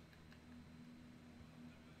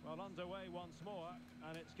 Well, underway once more,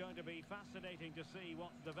 and it's going to be fascinating to see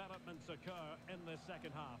what developments occur in this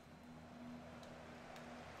second half.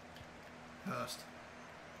 Hurst.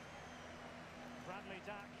 Bradley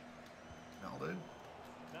Dack. That'll do.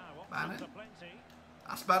 Now, Bannon. options are plenty.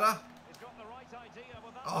 That's better. He's got the right idea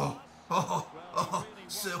with that Oh, pass. oh, oh,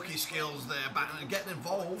 silky skills there, Bannon getting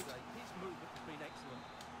involved. His movement has been excellent.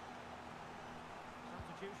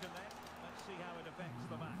 Substitution then. Let's see how it affects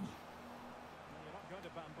the match. Well, you're not going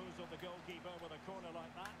to bamboozle the goalkeeper with a corner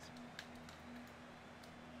like that.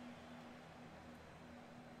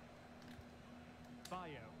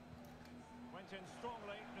 Bayo. Went in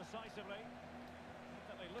strongly, decisively.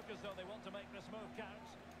 They look as though they want to make this move count.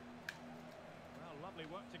 Well, lovely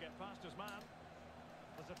work to get past his man.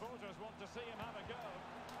 The supporters want to see him have a go.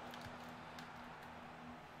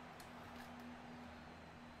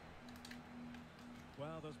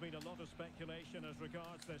 Well, there's been a lot of speculation as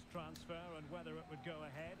regards this transfer and whether it would go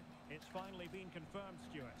ahead. It's finally been confirmed,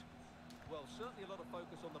 Stuart. Well, certainly a lot of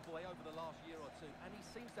focus on the boy over the last year or two, and he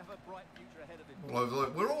seems to have a bright future ahead of him.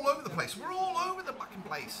 We're all over the place. We're all over the fucking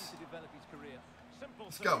place. To develop his career. Simple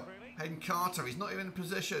Let's save, go. really. Hayden Carter, he's not even in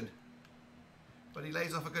position. But he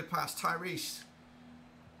lays off a good pass. Tyrese.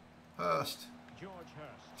 Hurst. George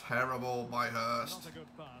Hurst. Terrible by Hurst. Not a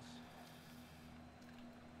good pass.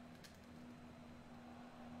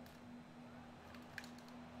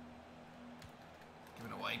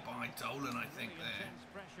 Given away by Dolan, I think, Really there. intense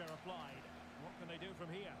pressure applied. What can they do from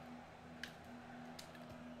here?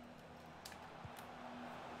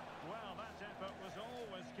 Well, that effort was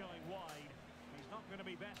always going wide. He's not going to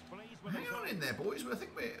be best pleased with Hang his on own. in there, boys. I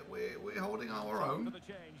think we're holding our For own. the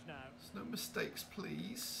change now. There's no mistakes,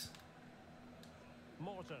 please.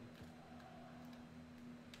 Morton.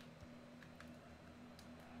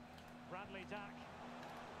 Bradley Dack.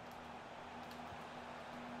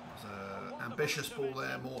 There's an ambitious ball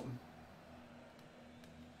there, Morton.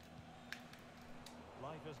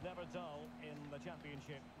 Life is never dull in the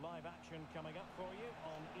Championship. Live action coming up for you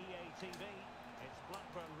on EA TV. It's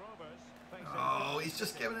Blackburn Rovers facing... Oh, he's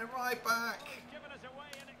just giving it right back. Oh, he's given us away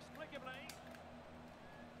inexplicably.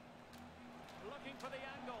 Looking for the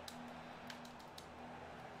angle.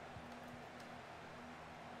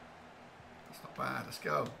 That's not bad. Let's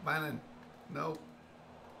go. Bannon. No.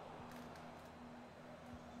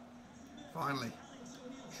 Finally.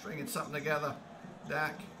 Stringing something together.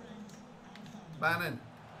 Dak. Bannon.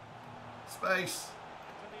 Space.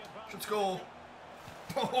 Should score.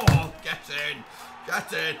 Oh, get in.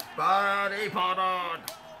 Get in. Barney Pollard.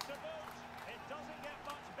 It doesn't get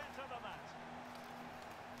much better than that.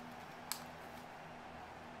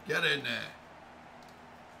 Get in there.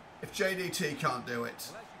 If JDT can't do it,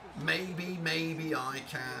 maybe I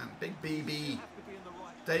can. Big BB.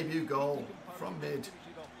 Debut goal from mid. And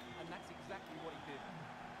that's exactly what he did.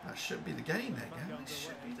 That should be the game there, Gavin. That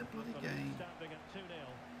should be the bloody game. Standing at 2-0.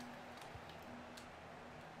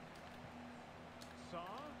 Sarr.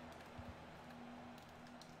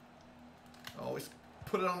 Oh, he's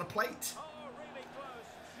put it on a plate. Oh, really close.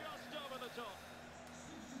 Just over the top.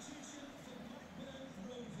 Substitution for Blackburn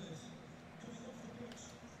Rovers. Coming off the pitch,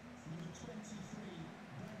 number 23,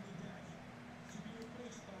 Bradley Dack, to be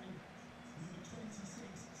replaced by number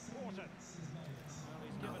 26, Morton. Cisneros. Well,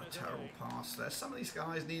 he's given Another us terrible away. pass there. Some of these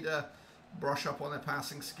guys need a brush up on their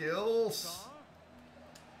passing skills.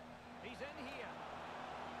 He's in here.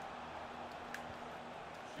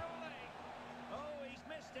 Surely. Oh, he's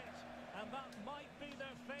missed it. And that might be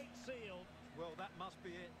their fate sealed. Well, that must be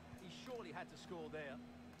it. He surely had to score there.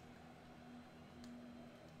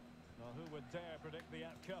 Well, who would dare predict the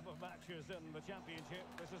outcome of matches in the Championship?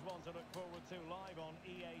 This is one to look forward to live on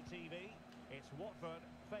EA TV. It's Watford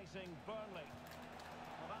facing Burnley.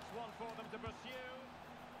 Well, that's one for them to pursue.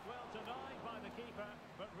 Well denied by the keeper,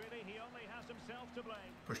 but really he only has himself to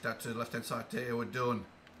blame. Pushed out to the left-hand side there, we're done.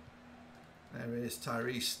 There is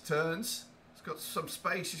Tyrese, turns. He's got some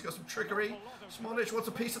space, he's got some trickery. Smollich wants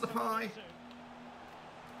a piece of the pie.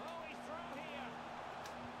 Oh, he's through here.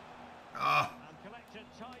 Ah. And collected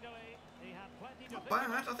tidily. He had plenty to Not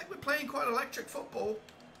bad. I think we're playing quite electric football.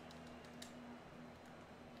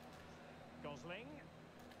 Gosling.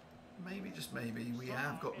 Maybe, just maybe, we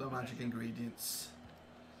have got the magic ingredients.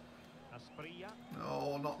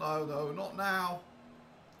 No, not now, though. Not now.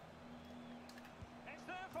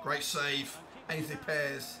 Great save. Ainsley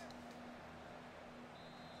pairs.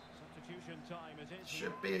 Substitution time it is.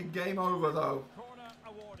 Should be a game over, though. Corner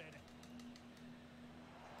awarded.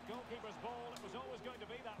 Goalkeeper's ball. It was always going to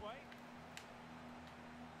be that way.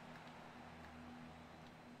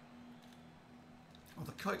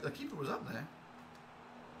 Oh, the keeper was up there.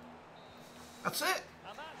 That's it.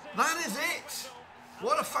 That is it.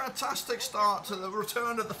 What a fantastic start to the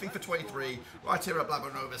return of the FIFA 23 right here at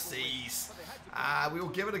Blackburn Rovers. We will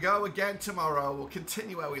give it a go again tomorrow. We'll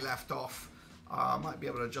continue where we left off. Might be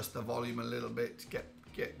able to adjust the volume a little bit, get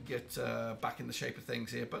back in the shape of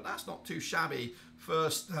things here, but that's not too shabby.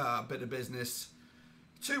 First bit of business.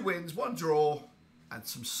 2 wins, 1 draw, and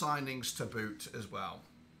some signings to boot as well.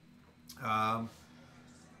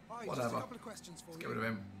 Whatever. Let's get rid of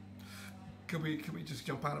him. Can we just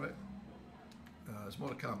jump out of it? There's more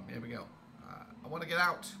to come. Here we go. I want to get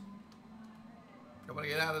out. I want to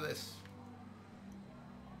get out of this.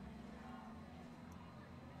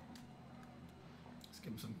 Let's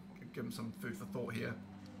give him some food for thought here.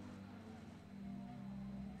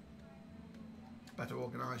 Better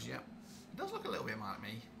organised, yeah. It does look a little bit like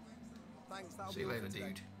me. Thanks. See you later,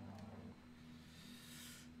 dude.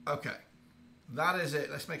 Okay. That is it.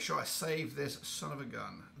 Let's make sure I save this son of a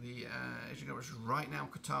gun. The Asian Cup is right now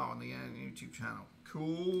Qatar on the YouTube channel.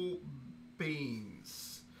 Cool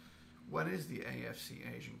beans. When is the AFC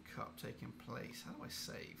Asian Cup taking place? How do I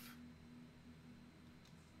save?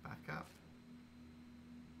 Back up.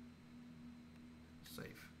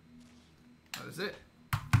 Save. That is it.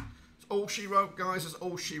 It's all she wrote, guys. It's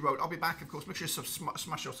all she wrote. I'll be back, of course. Make sure you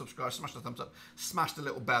smash your subscribe, smash the thumbs up, smash the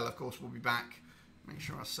little bell, of course. We'll be back. Make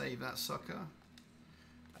sure I save that sucker.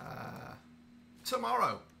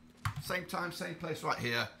 Tomorrow. Same time, same place right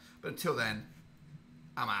here. But until then,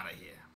 I'm out of here.